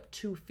on makeup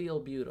to feel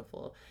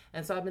beautiful.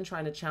 And so I've been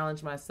trying to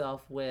challenge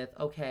myself with,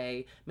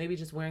 okay, maybe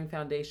just wearing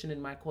foundation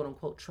in my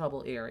quote-unquote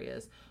trouble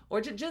areas,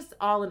 or just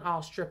all in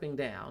all stripping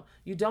down.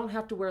 You don't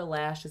have to wear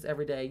lashes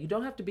every day. You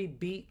don't have to be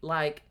beat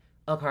like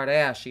a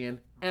Kardashian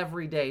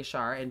every day,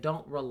 Shar, and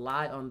don't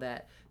rely on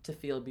that to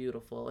feel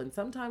beautiful. And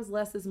sometimes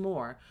less is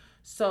more.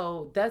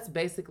 So that's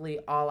basically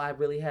all I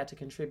really had to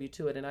contribute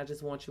to it. And I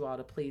just want you all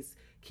to please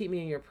keep me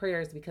in your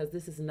prayers because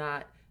this has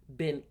not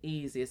been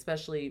easy,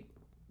 especially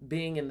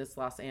being in this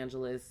Los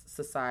Angeles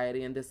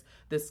society and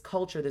this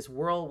culture, this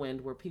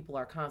whirlwind where people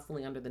are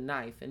constantly under the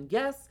knife. And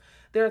yes,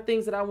 there are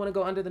things that I want to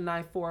go under the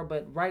knife for,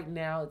 but right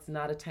now it's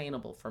not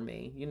attainable for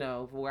me,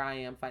 where I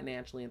am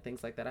financially and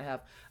things like that. I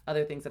have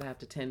other things that I have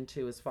to tend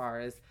to as far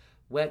as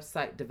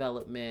website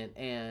development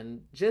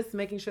and just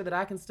making sure that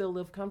I can still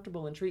live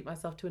comfortable and treat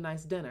myself to a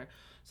nice dinner.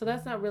 So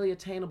that's not really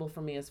attainable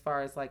for me as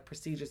far as like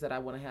procedures that I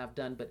want to have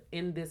done. But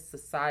in this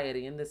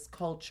society, in this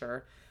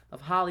culture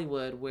of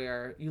Hollywood,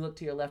 where you look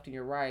to your left and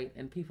your right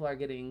and people are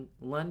getting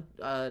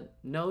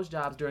nose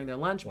jobs during their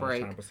lunch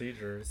break. Lunchtime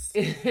procedures.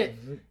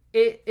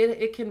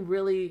 It can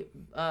really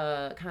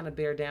kind of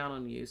bear down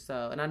on you.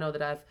 So, and I know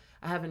that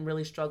I haven't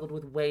really struggled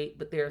with weight,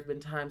 but there have been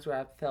times where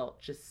I've felt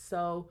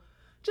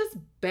just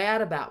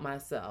bad about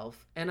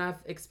myself. And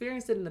I've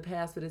experienced it in the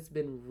past, but it's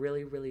been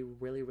really, really,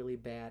 really, really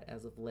bad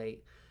as of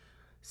late.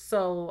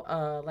 So,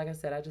 like I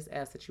said, I just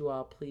ask that you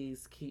all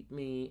please keep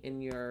me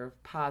in your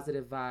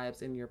positive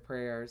vibes, in your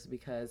prayers,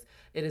 because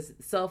it is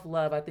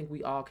self-love. I think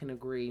we all can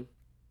agree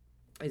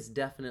is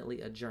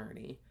definitely a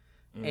journey.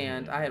 Mm-hmm.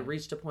 And I had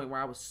reached a point where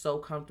I was so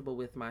comfortable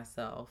with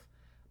myself,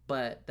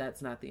 but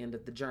that's not the end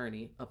of the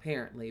journey,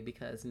 apparently,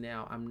 because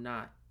now I'm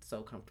not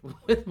so comfortable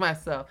with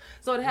myself.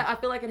 So I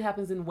feel like it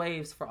happens in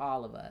waves for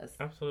all of us.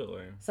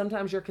 Absolutely.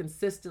 Sometimes you're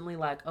consistently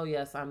like, oh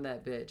yes, I'm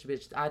that bitch.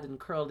 I didn't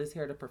curl this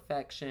hair to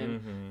perfection.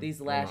 Mm-hmm. These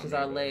lashes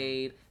are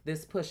laid.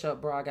 This push-up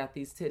bra got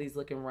these titties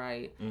looking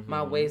right. Mm-hmm.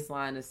 My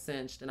waistline is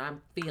cinched and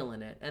I'm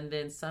feeling it. And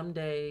then some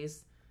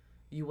days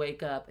you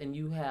wake up and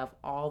you have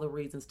all the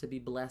reasons to be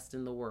blessed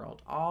in the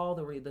world.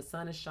 The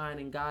sun is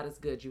shining, God is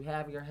good, you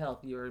have your health,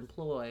 you're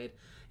employed.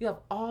 You have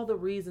all the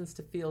reasons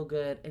to feel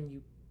good, and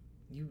you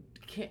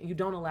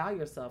don't allow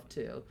yourself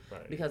to,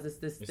 right? Because it's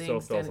this thing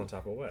standing some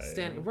type of way.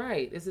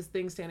 Right, it's this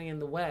thing standing in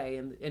the way,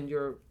 and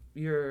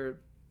you're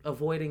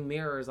avoiding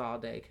mirrors all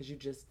day because you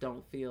just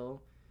don't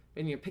feel,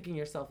 and you're picking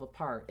yourself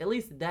apart. At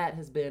least that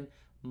has been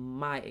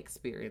my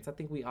experience. I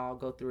think we all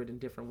go through it in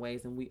different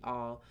ways, and we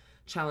all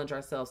challenge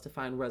ourselves to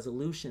find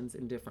resolutions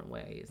in different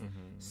ways.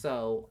 Mm-hmm.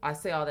 So I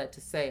say all that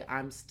to say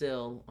I'm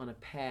still on a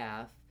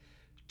path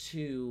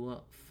to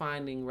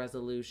finding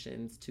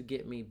resolutions to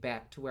get me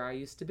back to where I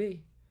used to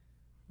be.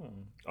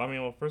 I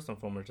mean, well, first and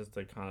foremost, just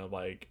to kind of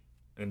like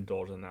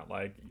indulge in that,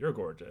 like, you're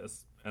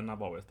gorgeous, and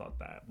I've always thought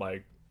that,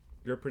 like,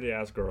 you're a pretty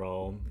ass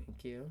girl.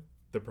 Thank you.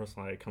 The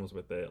personality comes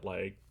with it,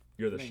 like,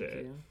 you're the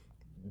shit.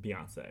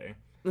 Beyonce.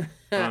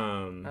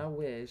 I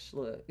wish.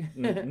 Look.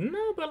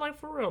 No, but like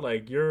for real,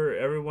 like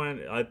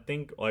everyone. I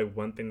think like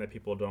one thing that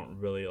people don't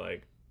really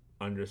like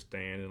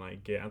understand and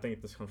like get. I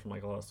think this comes from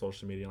like a lot of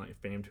social media and like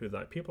fame too. Is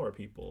that people are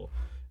people,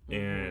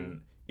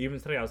 and even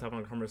today I was having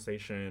a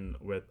conversation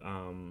with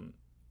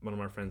one of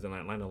my friends in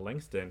Atlanta,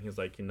 Langston. He's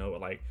like,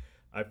 like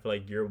I feel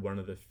like you're one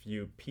of the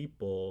few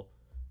people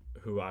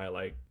who I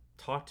like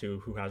talk to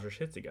who has her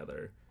shit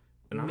together.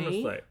 And I'm just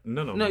like,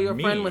 no, your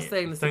friend was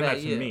saying this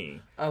about you. To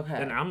me. Okay.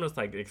 And I'm just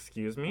like,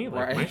 excuse me?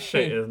 Like, my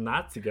shit is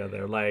not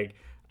together. Like,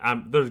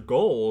 there's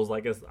goals.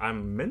 Like,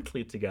 I'm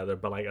mentally together.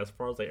 But, like, as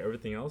far as, like,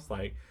 everything else,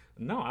 like,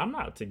 no, I'm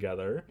not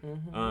together.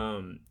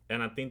 Mm-hmm.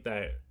 And I think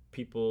that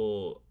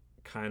people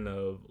kind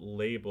of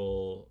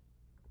label,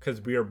 because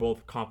we are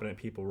both confident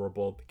people. We're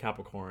both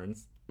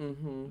Capricorns.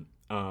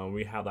 Mm-hmm.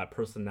 we have that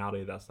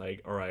personality that's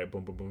like, all right,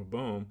 boom, boom, boom,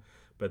 boom.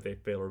 But they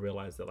fail to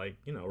realize that, like,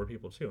 you know, we're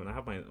people too. And I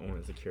have my own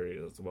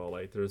insecurities as well.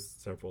 Like, there's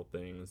several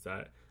things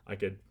that I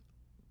could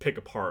pick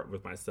apart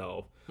with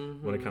myself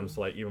when it comes to,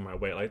 like, even my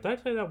weight. Like, did I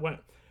tell you that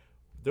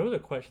there was a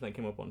question that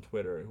came up on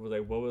Twitter. It was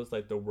like, what was,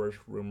 like, the worst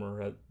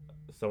rumor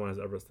someone has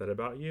ever said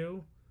about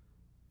you?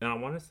 And I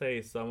want to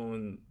say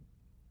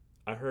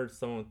I heard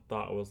someone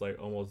thought it was, like,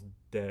 almost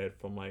dead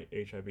from, like,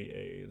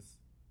 HIV/AIDS.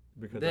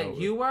 Because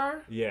you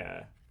were?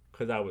 Yeah.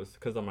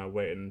 Because of my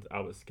weight and I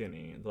was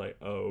skinny. It's like,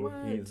 oh, what?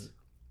 He's...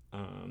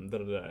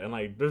 and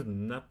like there's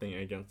nothing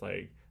against,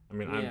 like, I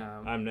mean,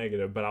 I'm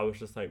negative, but I was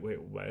just like,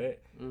 wait,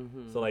 what?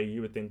 So like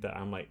you would think that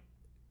I'm like,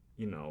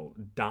 you know,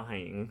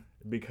 dying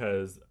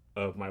because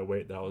of my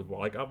weight that I was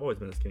born. Like, I've always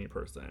been a skinny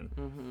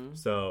person.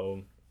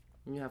 So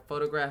you have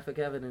photographic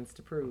evidence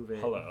to prove it.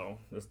 Hello,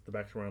 that's the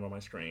background on my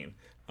screen.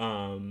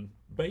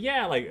 But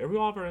yeah, like, we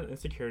all have our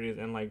insecurities,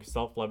 and like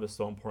self-love is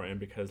so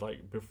important because,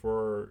 like,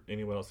 before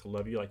anyone else can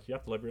love you, like, you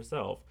have to love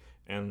yourself.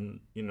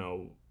 And, you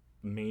know,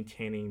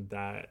 maintaining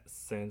that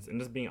sense and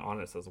just being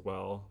honest as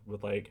well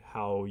with, like,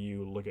 how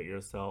you look at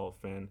yourself.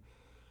 And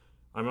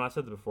I mean, I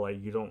said this before,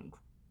 like, you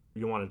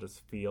want to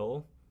just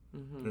feel.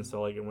 And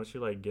so, like, once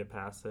you, like, get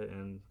past it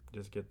and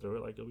just get through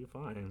it, like, you'll be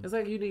fine. It's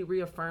like you need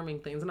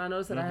reaffirming things. And I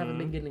noticed that I haven't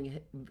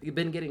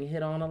been getting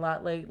hit on a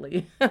lot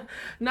lately.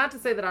 Not to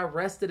say that I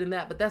rested in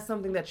that, but that's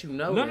something that you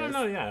notice.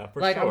 No, yeah,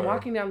 for like, sure. I'm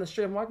walking down the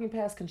street, I'm walking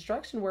past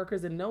construction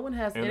workers, and no one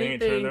has and anything.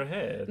 They ain't turn their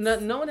heads.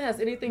 No one has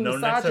anything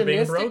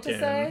misogynistic to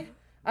say.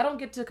 I don't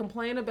get to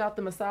complain about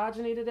the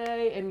misogyny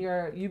today and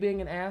you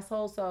being an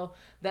asshole. So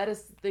that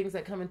is things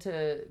that come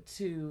into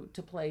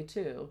play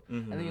too.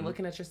 And then you're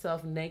looking at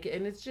yourself naked,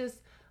 and it's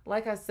just,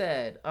 like I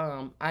said,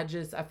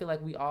 I feel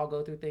like we all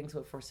go through things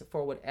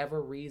for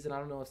whatever reason. I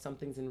don't know if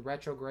something's in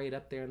retrograde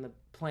up there in the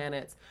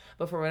planets,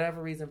 but for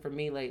whatever reason, for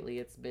me lately,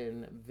 it's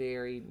been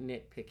very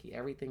nitpicky.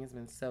 Everything has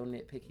been so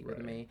nitpicky with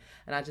me,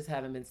 and I just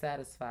haven't been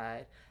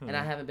satisfied. And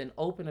I haven't been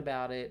open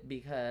about it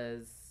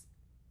because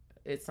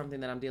it's something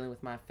that I'm dealing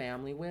with my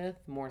family with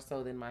more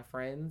so than my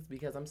friends,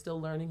 because I'm still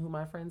learning who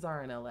my friends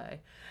are in LA.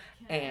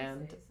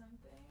 Can I say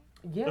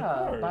something?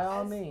 Yeah, by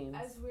all means.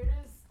 As weird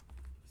as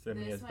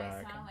Sydney this is might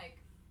back. sound, like,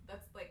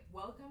 that's, like,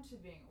 welcome to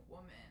being a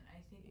woman.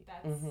 I think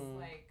that's,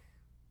 like,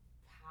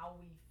 how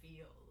we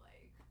feel,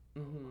 like, a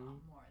lot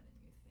more than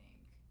you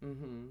think.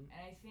 And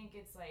I think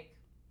it's, like,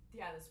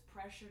 yeah, this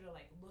pressure to,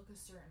 like, look a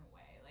certain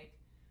way. Like,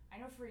 I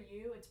know for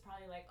you, it's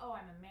probably like, oh,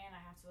 I'm a man,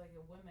 I have to look like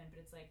a woman.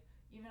 But it's, like,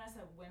 even as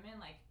a woman,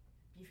 like,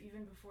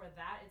 even before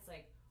that, it's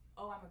like,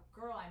 oh, I'm a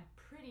girl, I'm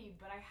pretty,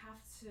 but I have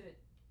to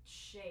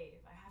shave.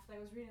 I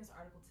was reading this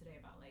article today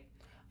about, like,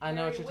 I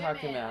know what you're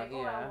talking about.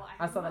 Like, yeah,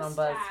 I saw that on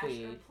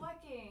BuzzFeed.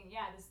 Plucking,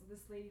 yeah,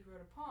 this lady who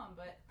wrote a poem,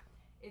 but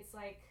it's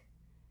like,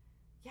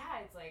 yeah,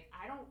 it's like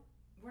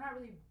we're not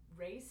really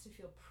raised to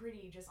feel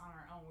pretty just on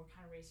our own. We're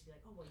kind of raised to be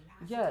like, oh, well, you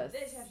have to do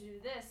this, you have to do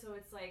this. So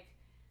it's like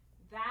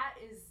that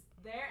is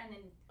there, and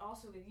then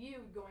also with you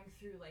going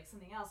through, like,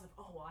 something else of,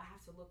 oh, well, I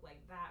have to look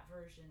like that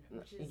version,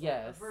 which is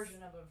like a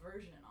version of a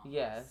version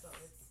almost. So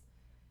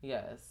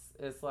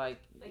it's like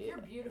you're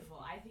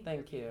beautiful. I think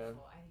Thank you're you.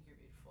 Beautiful. I think you're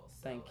beautiful.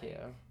 So, Thank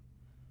you.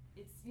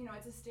 It's, you know,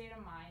 it's a state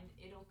of mind.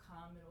 It'll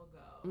come, it'll go.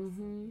 So,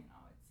 you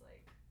know, it's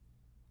like,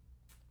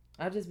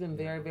 I've just been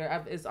very, very,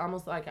 it's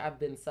almost like I've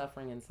been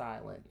suffering in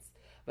silence,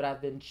 but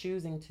I've been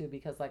choosing to,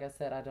 because, like I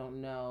said, I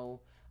don't know.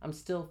 I'm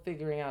still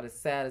figuring out, as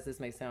sad as this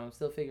may sound, I'm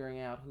still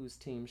figuring out who's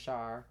Team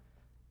Shar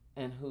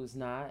and who's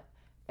not.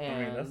 And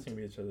I mean, that's going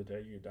to be each other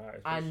day you die.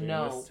 I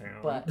know, in this town.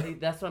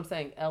 but that's what I'm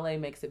saying. LA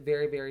makes it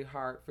very, very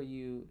hard for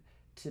you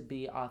to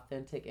be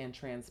authentic and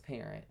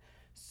transparent.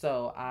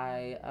 So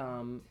I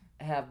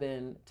have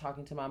been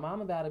talking to my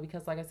mom about it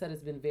because, like I said,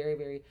 it's been very,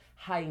 very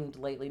heightened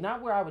lately.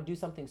 Not where I would do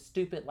something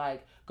stupid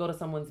like go to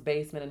someone's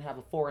basement and have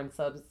a foreign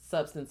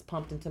substance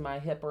pumped into my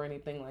hip or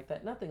anything like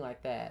that. Nothing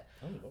like that.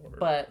 Oh, Lord.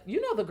 But you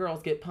know the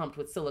girls get pumped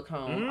with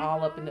silicone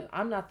all up in the...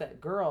 I'm not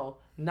that girl.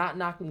 Not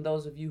knocking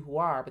those of you who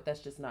are, but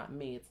that's just not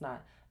me. It's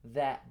not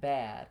that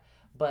bad.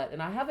 And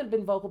I haven't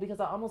been vocal because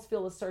I almost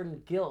feel a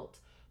certain guilt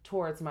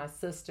towards my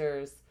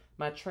sisters,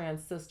 my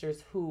trans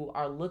sisters, who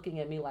are looking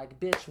at me like,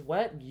 bitch,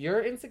 what?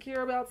 You're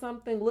insecure about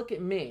something? Look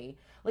at me.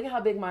 Look at how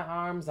big my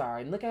arms are.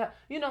 And look at,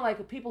 you know,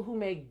 like people who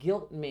may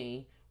guilt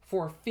me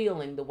for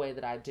feeling the way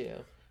that I do.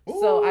 Ooh.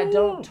 So I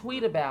don't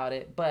tweet about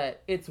it,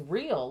 but it's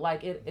real.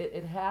 Like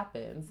it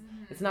happens.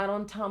 It's not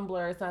on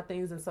Tumblr. It's not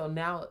things. And so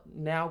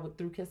now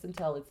through Kiss and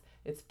Tell,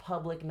 it's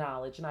public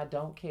knowledge, and I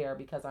don't care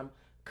because I'm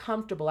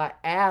comfortable. I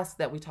asked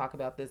that we talk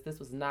about this. This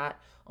was not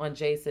on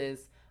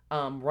Jace's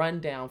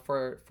rundown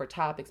for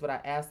topics, but I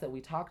asked that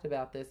we talked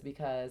about this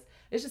because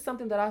it's just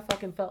something that I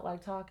fucking felt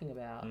like talking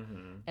about.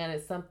 And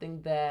it's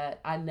something that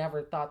I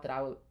never thought that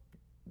I would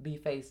be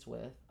faced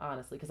with,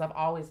 honestly, because I've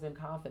always been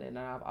confident and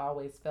I've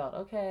always felt,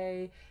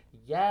 okay,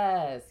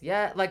 yes,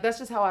 like that's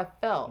just how I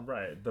felt.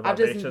 Right. The I've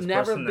just vivacious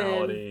never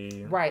personality.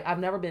 been, right, I've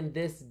never been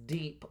this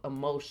deep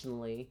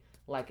emotionally,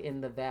 like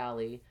in the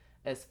valley,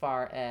 as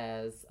far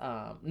as,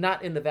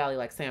 not in the valley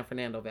like San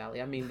Fernando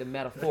Valley, I mean the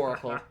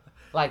metaphorical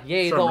Like,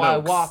 yea, though I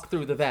walk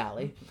through the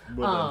valley.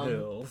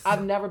 Hills.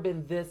 I've never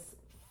been this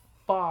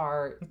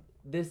far,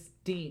 this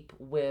deep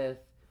with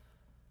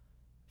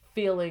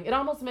feeling. It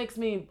almost makes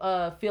me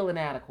feel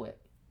inadequate,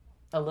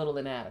 a little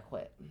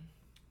inadequate.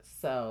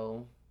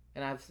 So,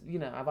 and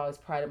I've always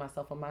prided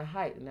myself on my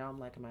height, and now I'm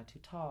like, am I too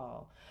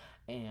tall?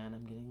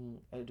 And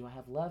do I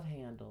have love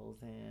handles?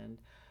 And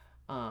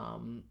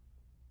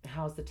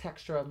how's the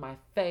texture of my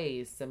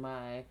face?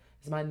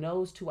 Is my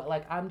nose too,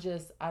 like, I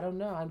don't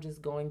know. I'm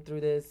just going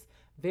through this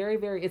very,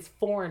 very, it's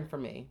foreign for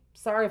me.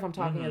 Sorry if I'm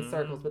talking in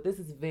circles, but this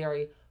is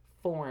very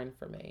foreign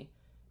for me.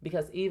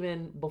 Because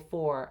even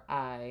before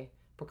I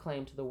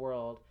proclaimed to the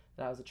world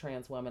that I was a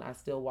trans woman, I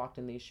still walked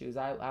in these shoes.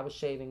 I was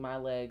shaving my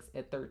legs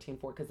at 13,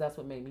 14, because that's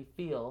what made me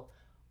feel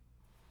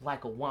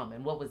like a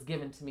woman, what was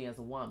given to me as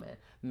a woman.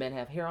 Men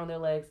have hair on their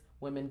legs,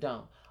 women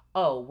don't.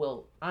 Oh,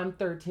 well, I'm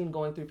 13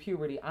 going through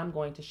puberty. I'm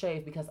going to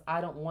shave because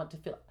I don't want to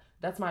feel...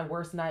 That's my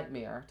worst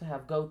nightmare, to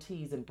have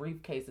goatees and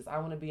briefcases. I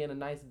want to be in a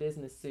nice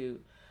business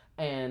suit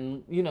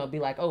and, be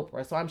like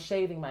Oprah. So I'm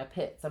shaving my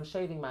pits. I'm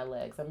shaving my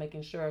legs. I'm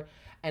making sure...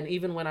 And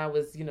even when I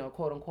was,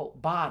 quote unquote,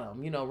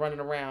 bottom, running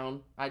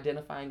around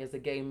identifying as a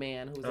gay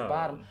man who's a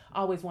bottom,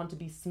 I always wanted to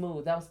be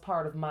smooth. That was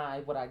part of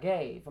what I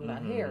gave. I'm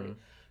not hairy.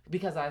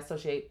 Because I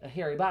associate a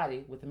hairy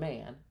body with a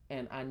man,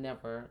 and I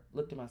never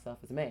looked at myself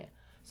as a man.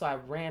 So I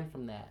ran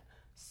from that.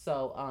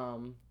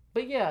 So,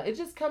 but yeah, it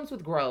just comes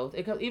with growth.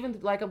 It comes, even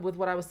like with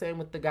what I was saying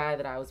with the guy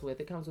that I was with,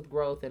 it comes with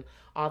growth and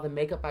all the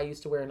makeup I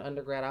used to wear in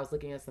undergrad. I was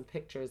looking at some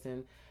pictures,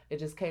 and it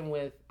just came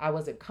with, I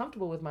wasn't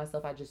comfortable with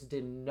myself. I just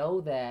didn't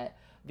know that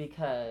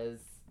because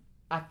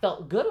I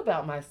felt good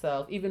about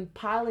myself, even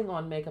piling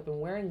on makeup and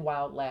wearing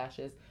wild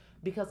lashes,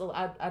 because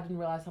I didn't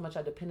realize how much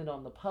I depended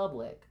on the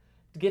public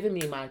giving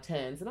me my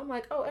 10s, and I'm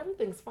like, oh,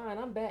 everything's fine,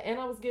 I'm bad. And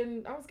I was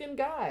getting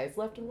guys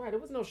left and right. There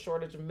was no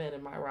shortage of men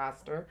in my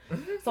roster.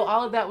 So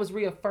all of that was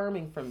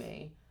reaffirming for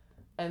me.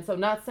 And so,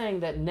 not saying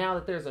that now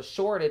that there's a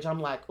shortage,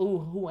 I'm like, ooh,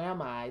 who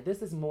am I?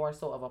 This is more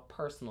so of a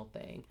personal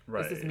thing.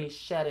 Right. This is me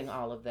shedding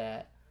all of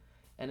that.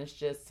 And it's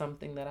just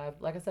something that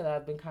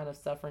I've been kind of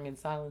suffering in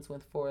silence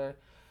with for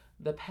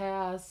the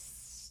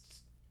past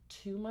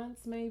 2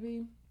 months,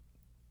 maybe.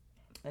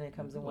 And it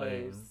comes in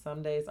waves.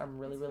 Some days I'm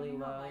really, really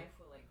low.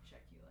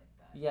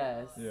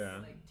 Yes. Yeah.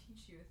 Like,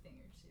 teach you a thing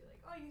or two.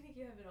 Like, oh, you think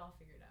you have it all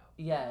figured out.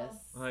 Yes.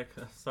 Like,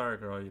 sorry,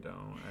 girl, you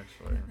don't,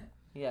 actually.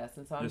 Yes,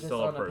 and so I'm just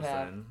on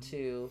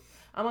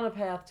a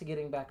path to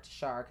getting back to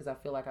Shar, because I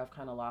feel like I've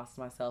kind of lost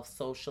myself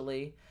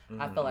socially.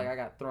 I feel like I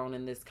got thrown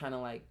in this kind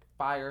of like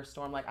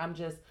firestorm. Like,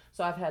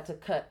 so I've had to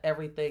cut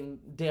everything,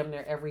 damn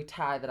near every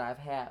tie that I've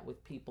had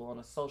with people on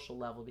a social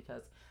level,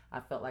 because I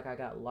felt like I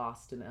got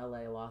lost in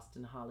LA, lost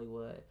in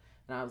Hollywood.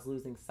 And I was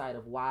losing sight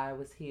of why I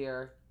was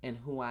here and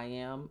who I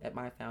am at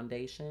my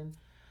foundation.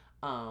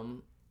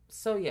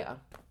 So yeah,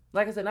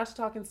 like I said, not to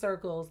talk in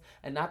circles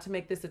and not to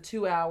make this a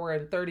 2-hour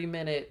and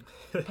 30-minute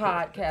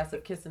podcast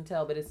of Kiss and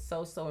Tell, but it's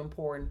so, so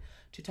important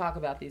to talk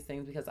about these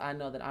things, because I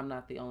know that I'm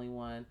not the only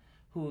one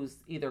who's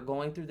either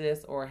going through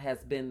this or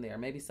has been there.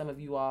 Maybe some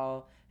of you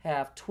all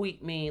have.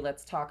 Tweet me.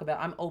 Let's talk about.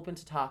 I'm open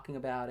to talking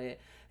about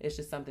it. It's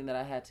just something that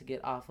I had to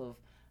get off of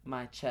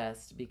my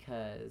chest,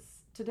 because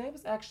today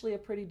was actually a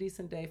pretty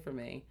decent day for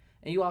me.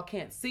 And you all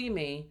can't see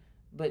me,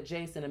 but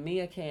Jason and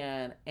Mia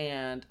can.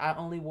 And I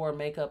only wore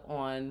makeup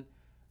on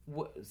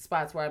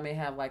spots where I may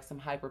have like some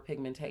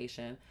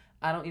hyperpigmentation.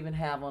 I don't even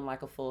have on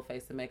like a full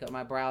face of makeup.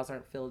 My brows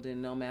aren't filled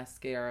in, no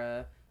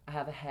mascara. I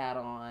have a hat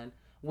on.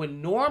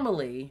 When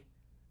normally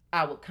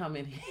I would come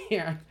in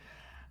here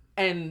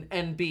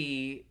and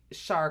be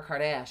Shar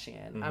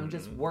Kardashian. I'm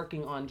just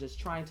working on just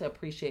trying to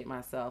appreciate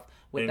myself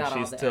without all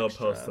the extra. And she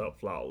still posts up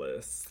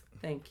flawless.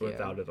 Thank you.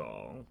 Without it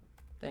all.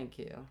 Thank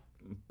you.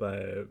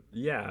 But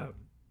yeah,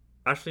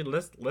 actually,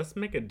 let's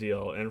make a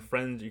deal, and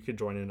friends, you could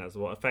join in as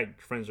well. In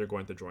fact, friends are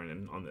going to join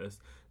in on this.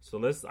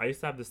 So I used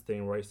to have this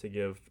thing where I used to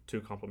give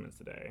 2 compliments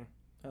a day.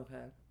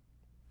 Okay.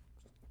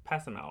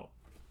 Pass them out.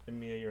 And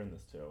Mia, you're in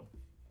this too.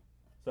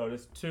 So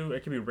just 2.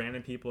 It could be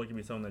random people. It could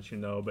be someone that you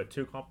know, but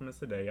 2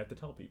 compliments a day. You have to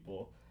tell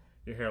people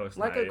your hair looks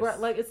nice.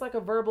 It's like a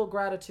verbal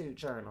gratitude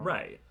journal.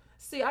 Right.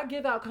 See, I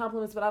give out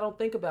compliments, but I don't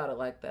think about it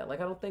like that. Like,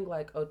 I don't think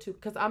like, oh, 2,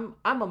 because I'm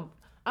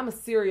a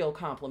serial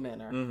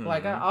complimenter. Mm-hmm.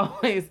 Like, I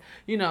always,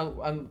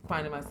 I'm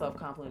finding myself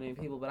complimenting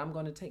people, but I'm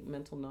going to take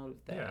mental note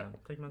of that. Yeah,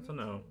 take mental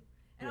note.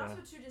 And also,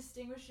 too,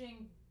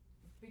 distinguishing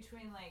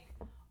between, like,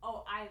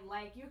 oh, I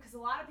like you, because a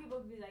lot of people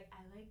would be like,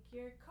 I like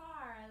your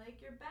car, I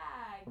like your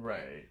bag.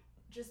 Right.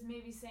 Just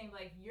maybe saying,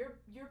 like, you're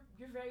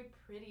very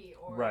pretty,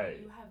 or right.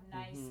 you have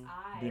nice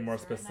eyes. Be more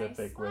specific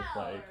nice with,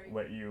 like,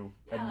 what you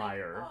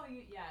admire.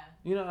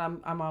 Like,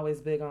 I'm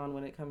always big on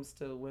when it comes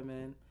to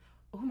women.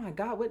 Oh my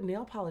God, what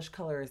nail polish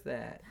color is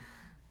that?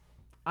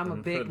 I'm a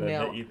big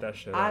nail. Eat that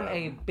shit I'm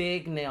a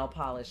big nail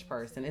polish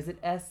person. Is it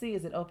Essie?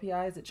 Is it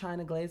OPI? Is it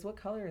China Glaze? What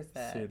color is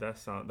that? See,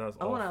 that's all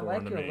foreign. I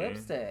like your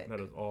lipstick. That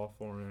is all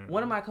foreign.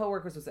 One of my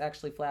coworkers was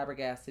actually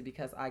flabbergasted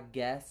because I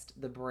guessed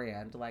the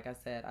brand. Like I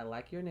said, I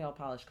like your nail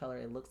polish color.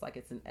 It looks like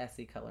it's an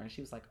Essie color, and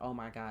she was like, "Oh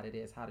my God, it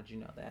is. How did you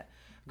know that,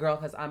 girl?"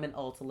 Because I'm in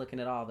Ulta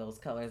looking at all those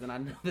colors, and I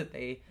know that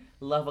they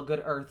love a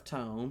good earth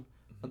tone,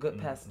 a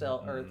good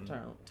pastel earth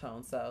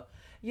tone. So,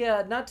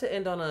 yeah, not to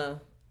end on a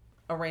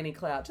rainy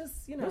cloud,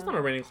 just It's not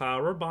a rainy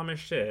cloud. We're bombing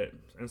shit,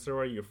 and so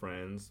are you,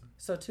 friends.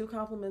 So 2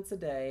 compliments a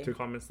day. 2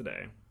 compliments a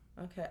day.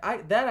 Okay,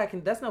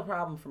 that's no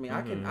problem for me.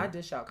 I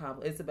dish out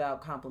compliments. It's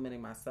about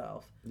complimenting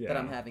myself that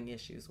I'm having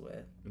issues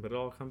with. But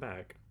it'll come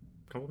back.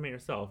 Compliment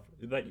yourself.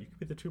 That you could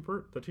be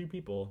the two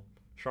people,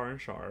 Shar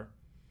and Shar.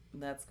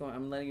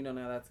 I'm letting you know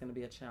now. That's going to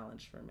be a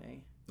challenge for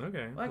me.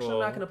 Okay. Well, actually, I'm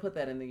not going to put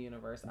that in the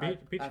universe.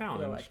 Be challenged. I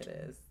feel like it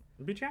is.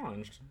 Be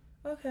challenged.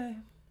 Okay.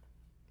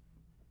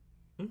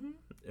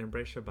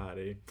 Embrace your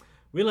body.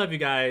 We love you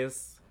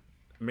guys.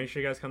 Make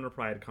sure you guys come to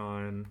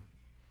PrideCon.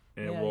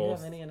 And you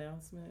have any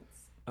announcements?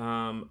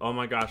 Oh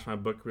my gosh, my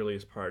book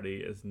release party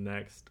is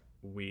next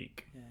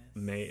week,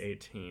 May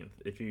 18th.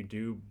 If you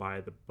do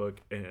buy the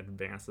book in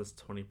advance, it's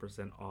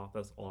 20% off.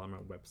 That's all on my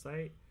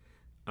website.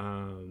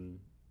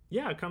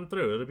 Come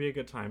through. It'll be a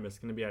good time. It's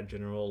going to be at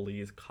General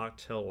Lee's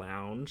Cocktail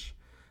Lounge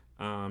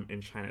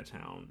in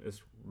Chinatown.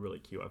 It's really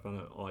cute. I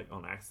found it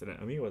on accident.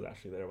 I mean, it was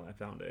actually there when I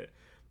found it.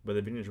 But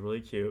the venue is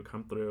really cute.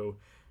 Come through.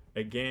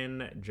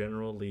 Again,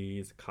 General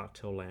Lee's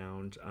Cocktail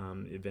Lounge.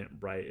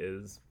 Eventbrite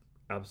is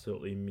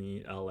absolutely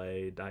me,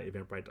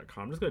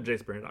 la.eventbrite.com. Just go to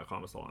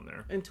jsperry.com. It's all on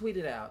there. And tweet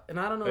it out. And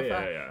I don't know if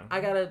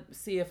I got to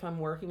see if I'm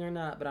working or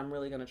not, but I'm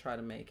really going to try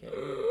to make it.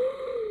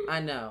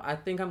 I know. I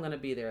think I'm going to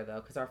be there,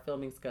 though, because our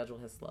filming schedule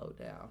has slowed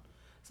down.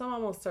 So I'm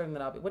almost certain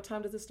that I'll be. What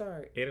time does it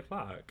start? 8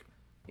 o'clock.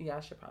 Yeah, I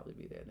should probably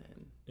be there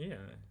then. Yeah.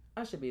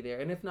 I should be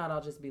there. And if not,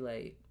 I'll just be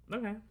late.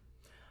 Okay.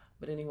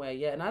 But anyway,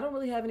 yeah, and I don't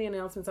really have any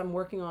announcements. I'm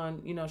working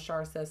on,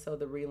 Shar Says So,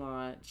 the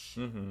relaunch,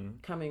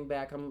 coming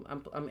back.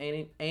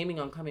 I'm aiming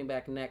on coming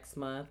back next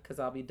month because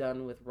I'll be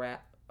done with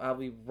I'll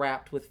be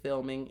wrapped with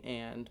filming,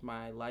 and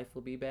my life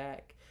will be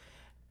back.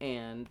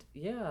 And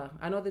yeah,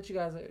 I know that you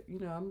guys are,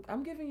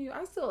 I'm giving you.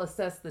 I still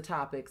assess the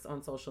topics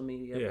on social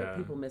media, but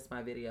people miss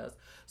my videos,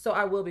 so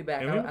I will be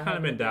back. And we've kind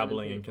of been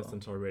dabbling in Kiss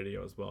and Tell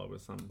Radio as well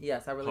with some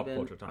I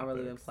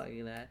really been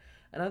plugging that.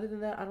 And other than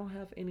that, I don't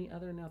have any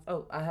other announcements.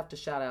 Oh, I have to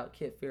shout out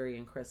Kit Fury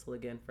and Crystal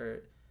again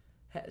for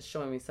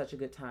showing me such a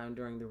good time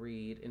during the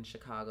read in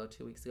Chicago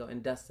 2 weeks ago,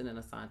 and Dustin and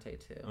Asante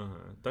too.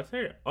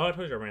 I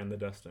told you I ran the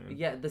Dustin.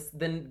 Yeah, the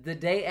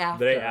day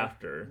after. The day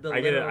after,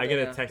 I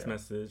get a text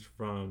message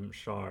from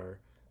Shar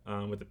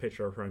with a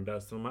picture of her and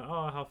Dustin. I'm like,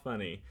 oh, how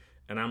funny.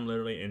 And I'm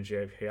literally in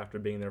JFK after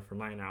being there for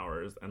 9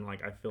 hours, and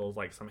I feel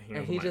like some hands.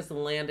 And he just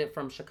landed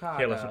from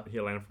Chicago.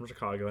 He landed from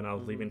Chicago, and I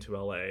was leaving to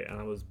LA, and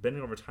I was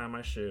bending over tying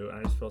my shoe, and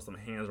I just feel some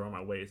hands around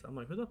my waist. I'm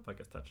like, who the fuck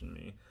is touching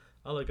me?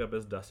 I look up,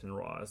 it's Dustin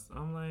Ross.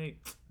 I'm like,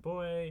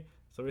 boy.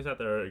 So we sat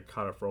there and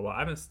caught up for a while. I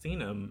haven't seen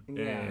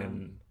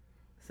him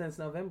since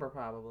November,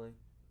 probably.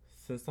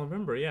 Since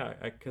November, yeah,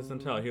 at Kiss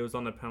and Tell. He was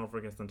on the panel for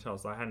Kiss and Tell,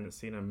 so I hadn't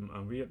seen him.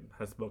 We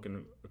had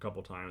spoken a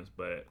couple times,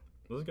 but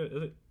it was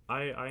good.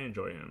 I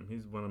enjoy him.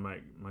 He's one of my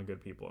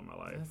good people in my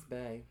life. That's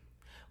bae.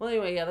 Well,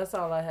 anyway, that's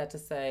all I had to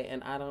say,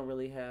 and I don't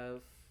really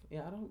have any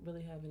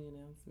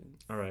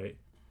announcements. All right.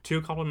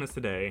 2 compliments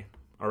today.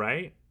 All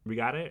right? We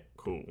got it?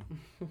 Cool.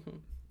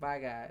 Bye,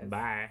 guys.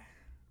 Bye.